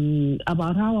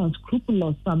about how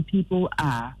unscrupulous some people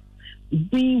are,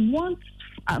 we want,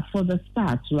 for the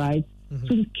start, right,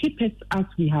 to keep it as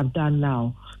we have done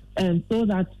now, and so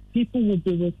that people will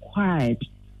be required,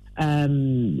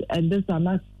 and this I'm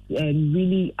not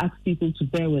really ask people to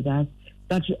bear with us,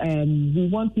 that we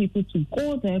want people to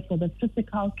go there for the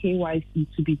physical KYC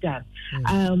to be done.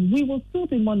 We will still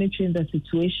be monitoring the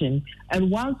situation,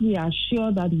 and once we are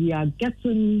sure that we are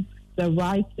getting the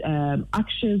right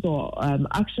actions or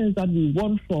actions that we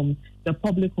want from the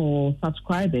public or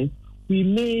subscribers, we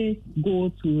may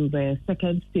go to the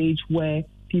second stage where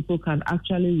people can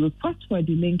actually request for a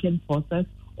delinking process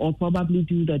or probably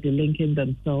do the delinking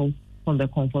themselves from the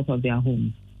comfort of their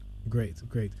homes. Great.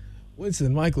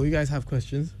 Winston, Michael, you guys have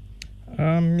questions?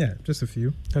 Yeah, just a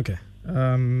few. Okay.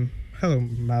 Hello,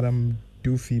 Madam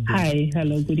Doofy. Hi,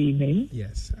 hello, good evening.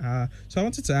 Yes. So I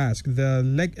wanted to ask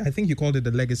I think you called it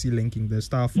the legacy linking, the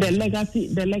Star 4. The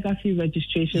legacy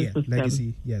registration system.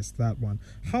 Legacy, yes, that one.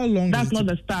 How long? That's not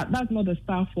the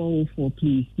Star 404,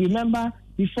 please. Remember,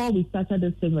 before we started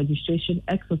the SIM registration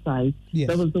exercise,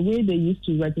 there was the way they used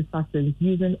to register SIMs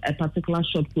using a particular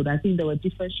short code. I think there were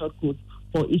different short codes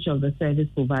for each of the service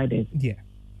providers.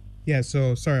 Yeah.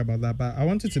 So sorry about that, but I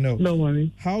wanted to know. No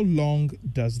worries. How long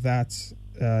does that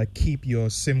keep your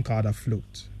SIM card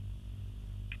afloat?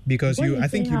 Because I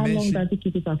think you mentioned. How long does it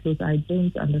keep it afloat? I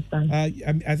don't understand.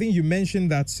 I think you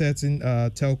mentioned that certain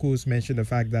telcos mentioned the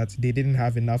fact that they didn't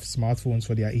have enough smartphones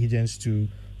for their agents to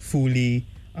fully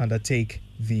undertake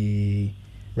the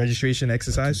registration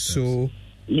exercise. So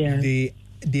they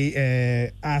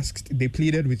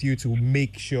pleaded with you to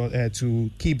make sure to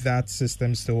keep that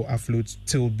system still afloat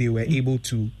till they were able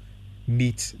to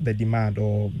meet the demand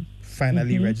or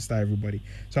finally register everybody.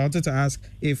 So I wanted to ask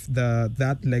if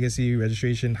that legacy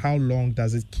registration, how long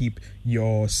does it keep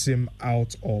your SIM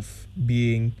out of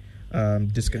being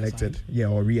disconnected,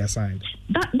 or reassigned?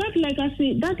 That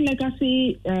legacy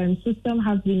system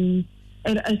has been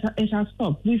it has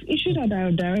stopped. We've issued a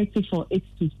directive for it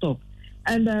to stop.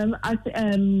 And I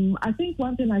think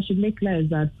one thing I should make clear is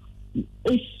that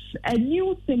if a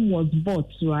new SIM was bought,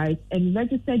 right, and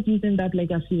registered using that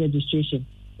legacy registration,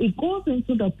 it goes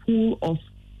into the pool of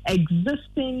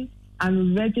existing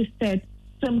and registered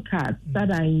SIM cards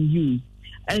that are in use.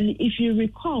 And if you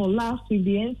recall, last week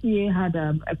the NCA had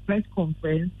a press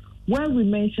conference where we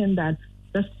mentioned that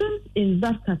the SIMs in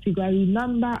that category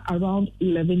number around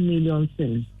 11 million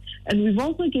SIMs. And we've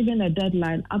also given a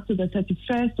deadline up to the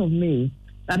 31st of May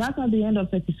that as at the end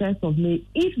of 31st of May,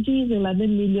 if these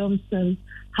 11 million SIMs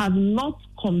have not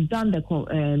done the full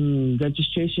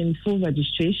registration,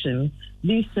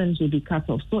 these SIMs will be cut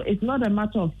off. So it's not a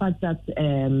matter of fact that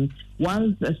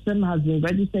once a SIM has been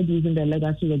registered using the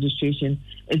legacy registration,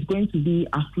 it's going to be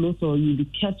afloat or you'll be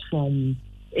kept from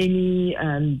any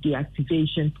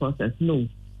deactivation process. No.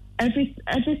 Every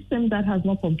SIM that has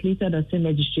not completed a SIM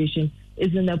registration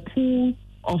is in a pool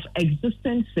of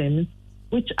existing SIMs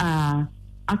which are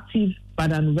active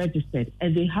but unregistered,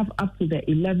 and they have up to the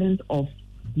 11th of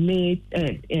May,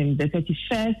 the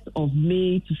 31st of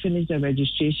May to finish the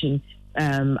registration.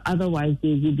 Otherwise,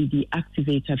 they will be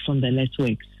deactivated from the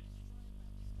networks.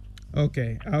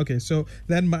 Okay. So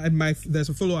then there's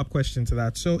a follow-up question to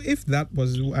that. So if that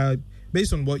was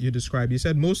based on what you described, you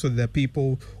said most of the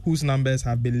people whose numbers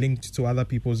have been linked to other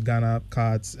people's Ghana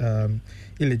cards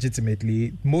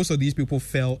illegitimately, most of these people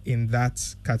fell in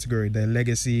that category, the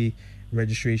legacy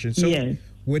registration. So yes.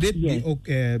 Would it be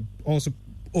also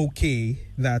okay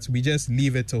that we just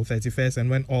leave it till 31st, and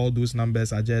when all those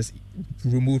numbers are just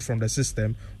removed from the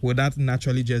system, would that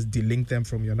naturally just delink them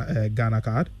from your Ghana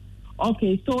card?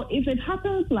 Okay, so if it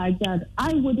happens like that,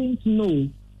 I wouldn't know,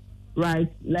 right?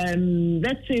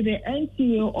 Let's say the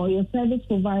NCO or your service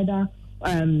provider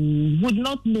would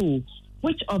not know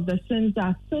which of the SIMs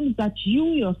are SIMs that you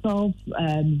yourself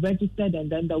registered, and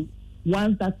then the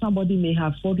ones that somebody may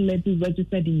have fraudulently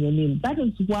registered in your name. That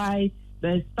is why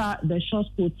the short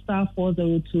code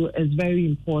 *402 is very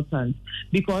important,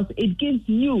 because it gives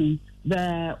you,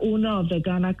 the owner of the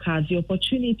Ghana card, the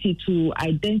opportunity to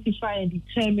identify and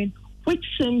determine which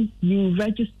SIM you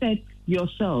registered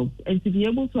yourself, and to be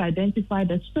able to identify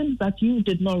the SIMs that you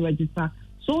did not register.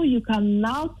 So you can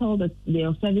now tell the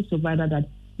service provider that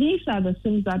these are the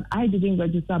SIMs that I didn't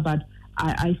register, but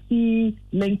I see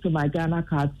linked to my Ghana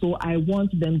card, so I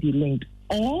want them delinked.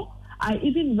 Or I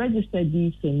even registered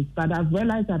these SIMs, but I've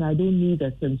realized that I don't need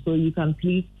a SIM, so you can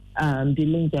please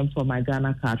delink them for my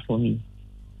Ghana card for me.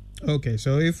 Okay,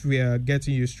 so if we are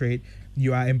getting you straight,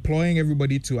 you are employing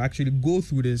everybody to actually go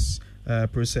through this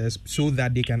process so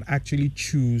that they can actually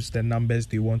choose the numbers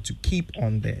they want to keep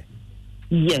on there.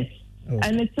 Yes. Okay.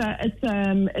 And it's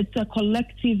a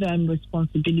collective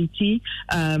responsibility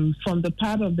from the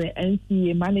part of the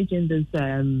NCA managing this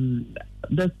SIM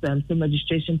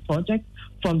registration project,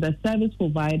 from the service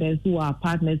providers who are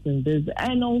partners in this,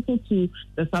 and also to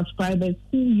the subscribers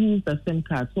who use the SIM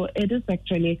card. So it is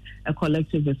actually a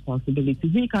collective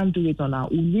responsibility. We can't do it on our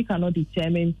own. We cannot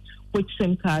determine which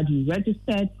SIM card you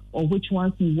registered or which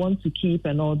ones you want to keep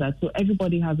and all that. So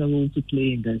everybody has a role to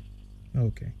play in this.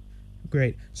 Okay.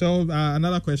 Great. So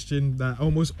another question that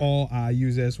almost all our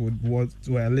users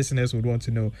listeners would want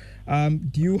to know: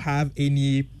 do you have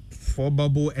any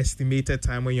probable estimated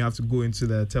time when you have to go into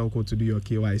the telco to do your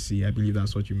KYC? I believe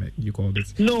that's what you called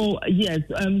it. No, yes,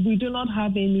 we do not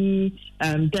have any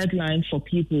deadline for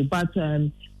people, but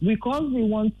because we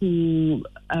want to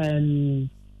at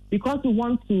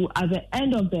the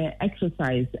end of the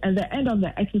exercise, and the end of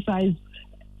the exercise,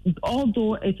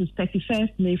 although it is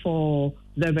 31st May for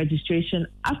the registration,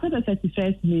 after the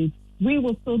 31st May, we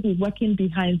will still be working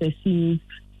behind the scenes,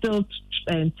 still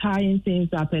tying things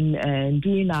up and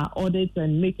doing our audits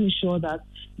and making sure that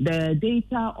the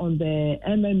data on the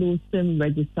MNO SIM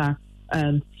register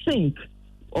sync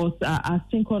or are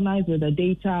synchronized with the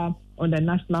data on the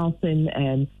national SIM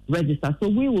register. So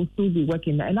we will still be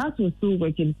working. And as we're still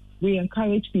working, we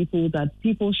encourage people that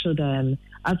people should,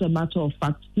 as a matter of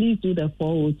fact, please do the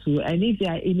 402. And if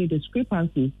there are any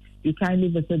discrepancies, you kindly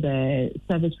visit the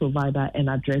service provider and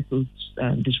address those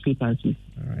discrepancies.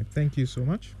 All right. Thank you so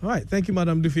much. All right. Thank you,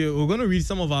 Madam Dufie. We're going to read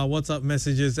some of our WhatsApp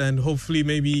messages, and hopefully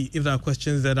maybe if there are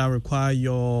questions that require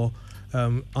your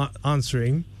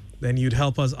answering, then you'd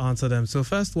help us answer them. So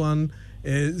first one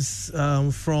is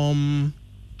from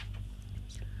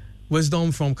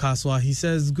Wisdom from Kaswa. He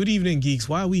says, "Good evening, geeks.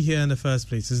 Why are we here in the first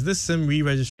place? Is this SIM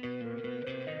re-registration?"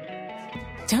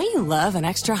 Don't you love an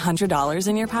extra $100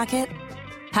 in your pocket?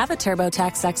 Have a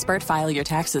TurboTax expert file your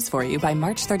taxes for you by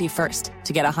March 31st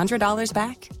to get $100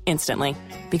 back instantly.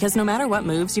 Because no matter what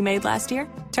moves you made last year,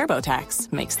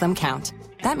 TurboTax makes them count.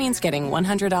 That means getting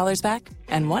 $100 back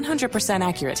and 100%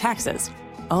 accurate taxes,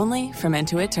 only from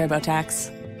Intuit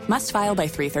TurboTax. Must file by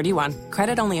 3/31.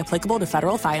 Credit only applicable to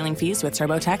federal filing fees with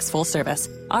TurboTax full service.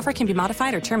 Offer can be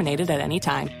modified or terminated at any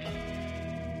time.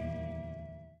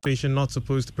 Not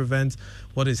supposed to prevent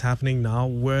what is happening now.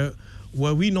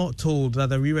 were we not told that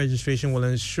the re-registration will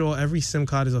ensure every SIM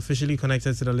card is officially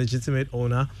connected to the legitimate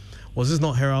owner? Was this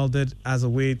not heralded as a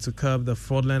way to curb the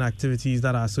fraudulent activities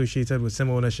that are associated with SIM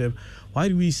ownership? Why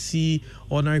do we see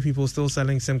ordinary people still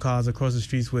selling SIM cards across the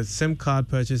streets with SIM card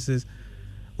purchases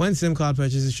when SIM card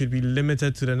purchases should be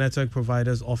limited to the network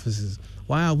providers' offices?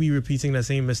 Why are we repeating the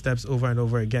same missteps over and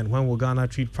over again? When will Ghana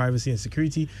treat privacy and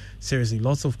security seriously?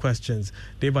 Lots of questions.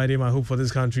 Day by day, my hope for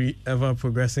this country, ever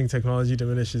progressing technology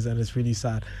diminishes, and it's really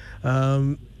sad.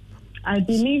 I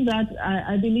believe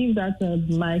that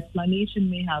my explanation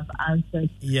may have answered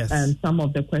some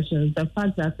of the questions. The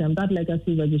fact that that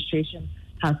legacy registration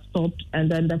has stopped, and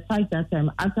then the fact that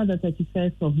after the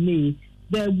 31st of May,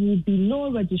 there will be no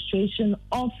registration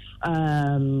of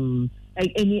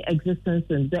any existence.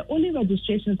 The only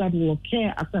registrations that will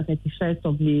occur after 31st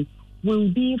of May will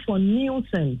be for new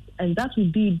SIMs, and that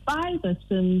will be by the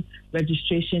SIM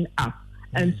registration app.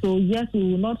 And so, yes, we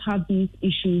will not have these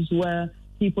issues where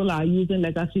people are using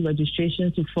legacy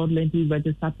registration to fraudulently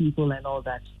register people and all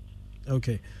that.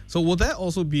 Okay. So will there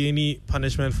also be any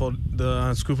punishment for the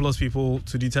unscrupulous people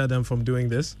to deter them from doing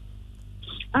this?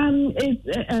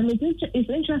 It's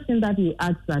interesting that you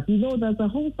asked that. You know, there's a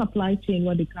whole supply chain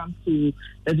when it comes to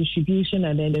the distribution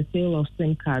and then the sale of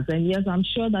SIM cards. And yes, I'm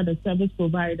sure that the service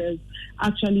providers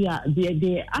actually are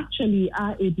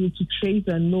able to trace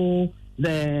and know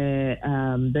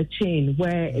the chain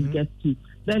where it gets to.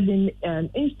 There have been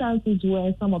instances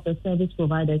where some of the service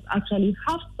providers actually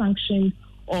have sanctioned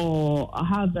or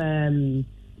have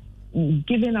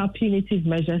given out punitive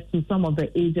measures to some of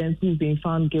the agents who've been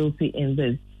found guilty in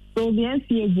this. So the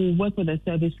NCA will work with the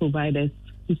service providers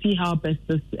to see how best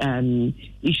this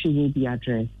issue will be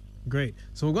addressed. Great.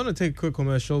 So we're going to take a quick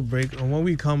commercial break, and when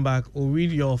we come back, we'll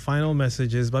read your final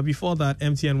messages. But before that,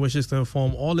 MTN wishes to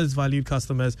inform all its valued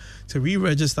customers to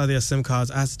re-register their SIM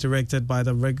cards as directed by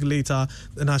the regulator,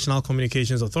 the National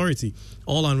Communications Authority.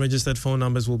 All unregistered phone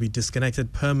numbers will be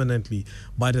disconnected permanently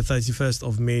by the 31st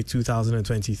of May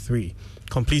 2023.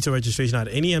 Complete a registration at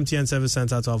any MTN service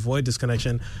center to avoid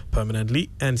disconnection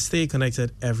permanently and stay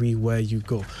connected everywhere you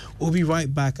go. We'll be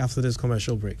right back after this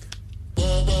commercial break.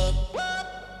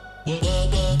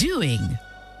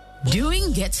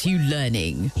 Doing gets you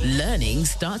learning. Learning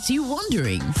starts you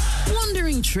wondering.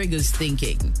 Wondering triggers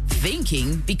thinking.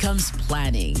 Thinking becomes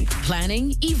planning.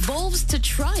 Planning evolves to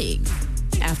trying.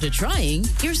 After trying,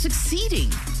 you're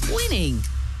succeeding, winning,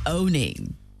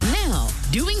 owning. Now,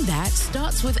 doing that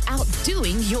starts with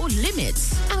outdoing your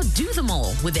limits. Outdo them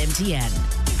all with MTN.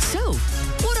 So,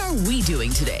 what are we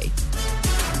doing today?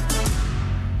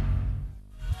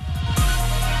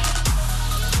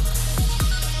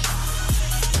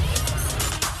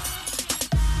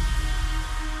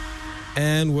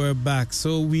 And we're back.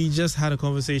 So we just had a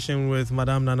conversation with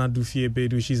Madame Nana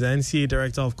Dufie-Bedu. She's the NCA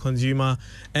Director of Consumer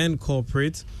and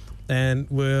Corporate. And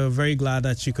we're very glad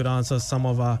that she could answer most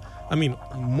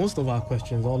of our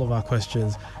questions, all of our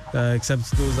questions, except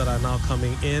those that are now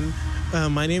coming in.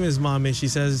 My name is Mame. She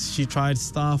says she tried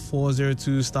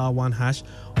 *402*1#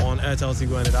 on Airtel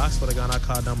Tigo, and it asked for the Ghana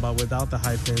card number without the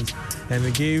hyphens. And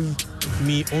it gave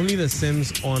me only the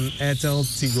SIMs on Airtel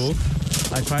Tigo.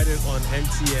 I tried it on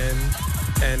MTN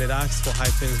and it asked for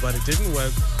hyphens, but it didn't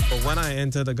work. But when I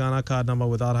entered the Ghana card number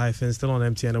without hyphens, still on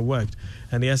MTN, it worked.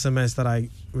 And the SMS that I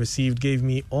received gave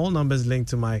me all numbers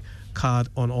linked to my card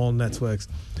on all networks.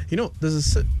 You know,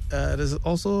 there's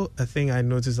also a thing I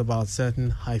noticed about certain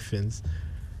hyphens.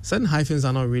 Certain hyphens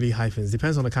are not really hyphens.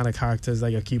 Depends on the kind of characters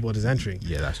that your keyboard is entering.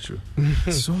 Yeah, that's true.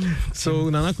 So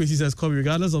Nana Kwesi says, Kobe,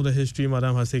 regardless of the history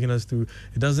Madam has taken us through,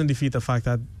 it doesn't defeat the fact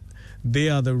that they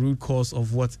are the root cause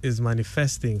of what is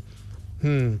manifesting.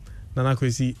 Nana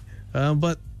Kwesi.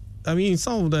 But, I mean,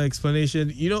 some of the explanation,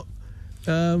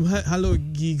 hello,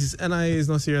 geeks. NIA is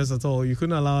not serious at all. You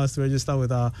couldn't allow us to register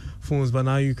with our phones, but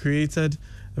now you created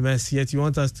a mess, yet you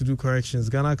want us to do corrections.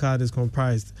 Ghana card is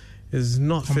comprised. Is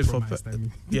not fit for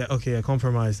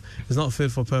compromised. It's not fit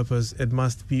for purpose. It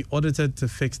must be audited to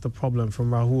fix the problem.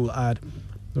 From Rahul Ad.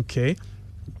 Okay.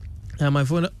 And my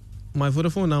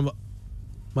Vodafone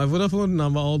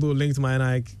number, although linked to my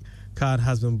NI card,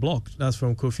 has been blocked. That's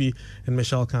from Kofi and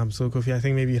Michelle Camp. So Kofi, I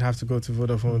think maybe you'd have to go to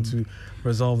Vodafone to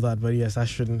resolve that. But yes, that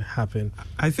shouldn't happen.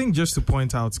 I think just to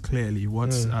point out clearly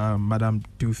what Madame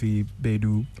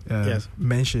Dufie-Bedu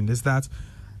mentioned is that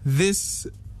this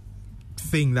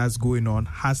thing that's going on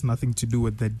has nothing to do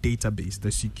with the database,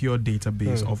 the secure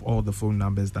database of all the phone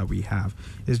numbers that we have.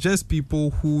 It's just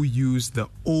people who use the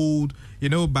old,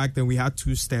 back then we had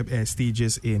two-step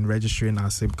stages in registering our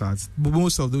SIM cards. But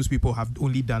most of those people have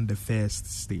only done the first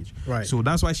stage. Right. So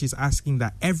that's why she's asking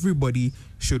that everybody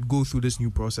should go through this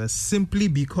new process, simply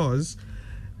because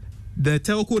The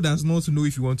telco does not know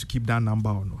if you want to keep that number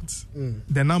or not.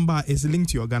 The number is linked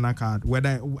to your Ghana card. We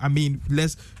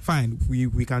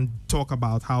can talk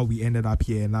about how we ended up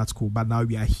here, and that's cool, but now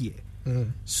we are here.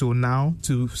 So now,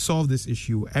 to solve this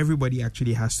issue, everybody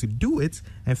actually has to do it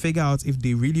and figure out if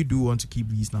they really do want to keep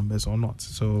these numbers or not.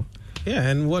 So yeah,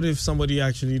 and what if somebody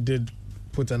actually did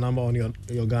put a number on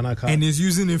your Ghana card and is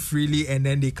using it freely, and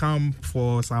then they come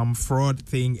for some fraud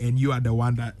thing, and you are the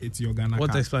one that it's your Ghana card?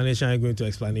 What explanation are you going to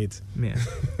explain it? Yeah.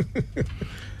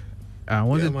 I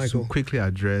wanted to quickly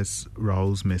address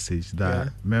Raul's message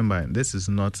that remember, this is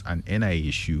not an NIA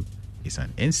issue, it's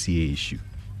an NCA issue.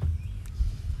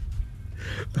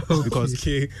 Because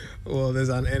well, there's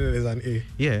an N and there's an A.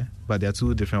 Yeah, but they're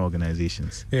two different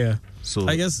organizations. Yeah. So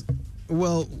I guess,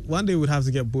 well, one day we'd have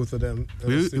to get both of them.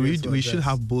 We should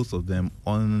have both of them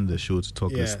on the show to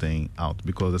talk this thing out,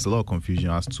 because there's a lot of confusion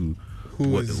as to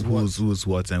who's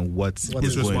what and what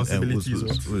is responsibility going,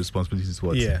 and whose responsibility is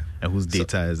what, and whose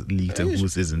data is leaked and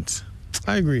whose isn't.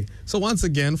 I agree. So once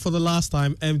again, for the last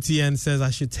time, MTN says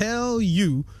I should tell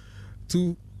you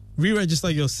to re-register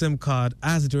your SIM card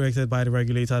as directed by the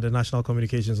regulator, the National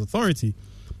Communications Authority.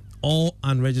 All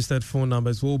unregistered phone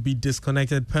numbers will be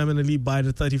disconnected permanently by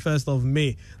the 31st of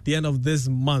May, the end of this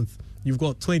month. You've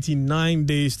got 29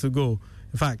 days to go.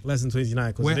 In fact, less than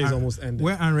 29, because today's almost ended.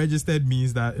 Where unregistered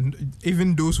means that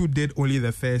even those who did only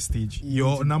the first stage,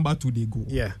 your number 2, they go.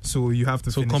 Yeah. So you have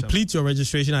to complete your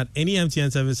registration at any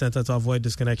MTN service center to avoid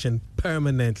disconnection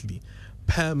permanently.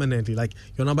 Permanently. Like,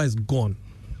 your number is gone.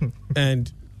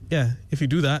 And yeah, if you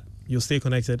do that, you'll stay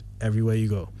connected everywhere you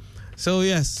go. So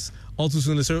yes, all too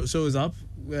soon the show is up.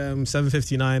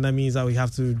 7:59. That means that we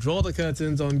have to draw the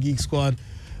curtains on Geek Squad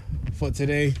for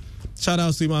today. Shout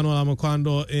out to Emmanuel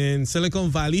Amakwando in Silicon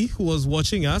Valley, who was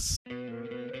watching us.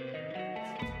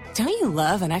 Don't you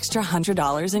love an extra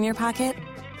 $100 in your pocket?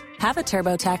 Have a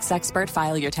TurboTax expert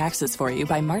file your taxes for you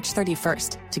by March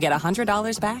 31st to get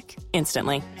 $100 back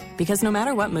instantly. Because no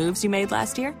matter what moves you made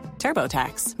last year,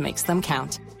 TurboTax makes them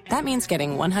count. That means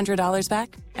getting $100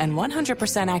 back and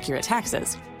 100% accurate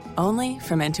taxes only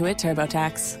from Intuit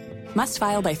TurboTax. Must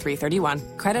file by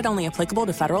 3/31. Credit only applicable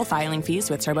to federal filing fees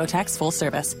with TurboTax full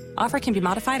service. Offer can be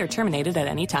modified or terminated at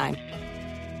any time.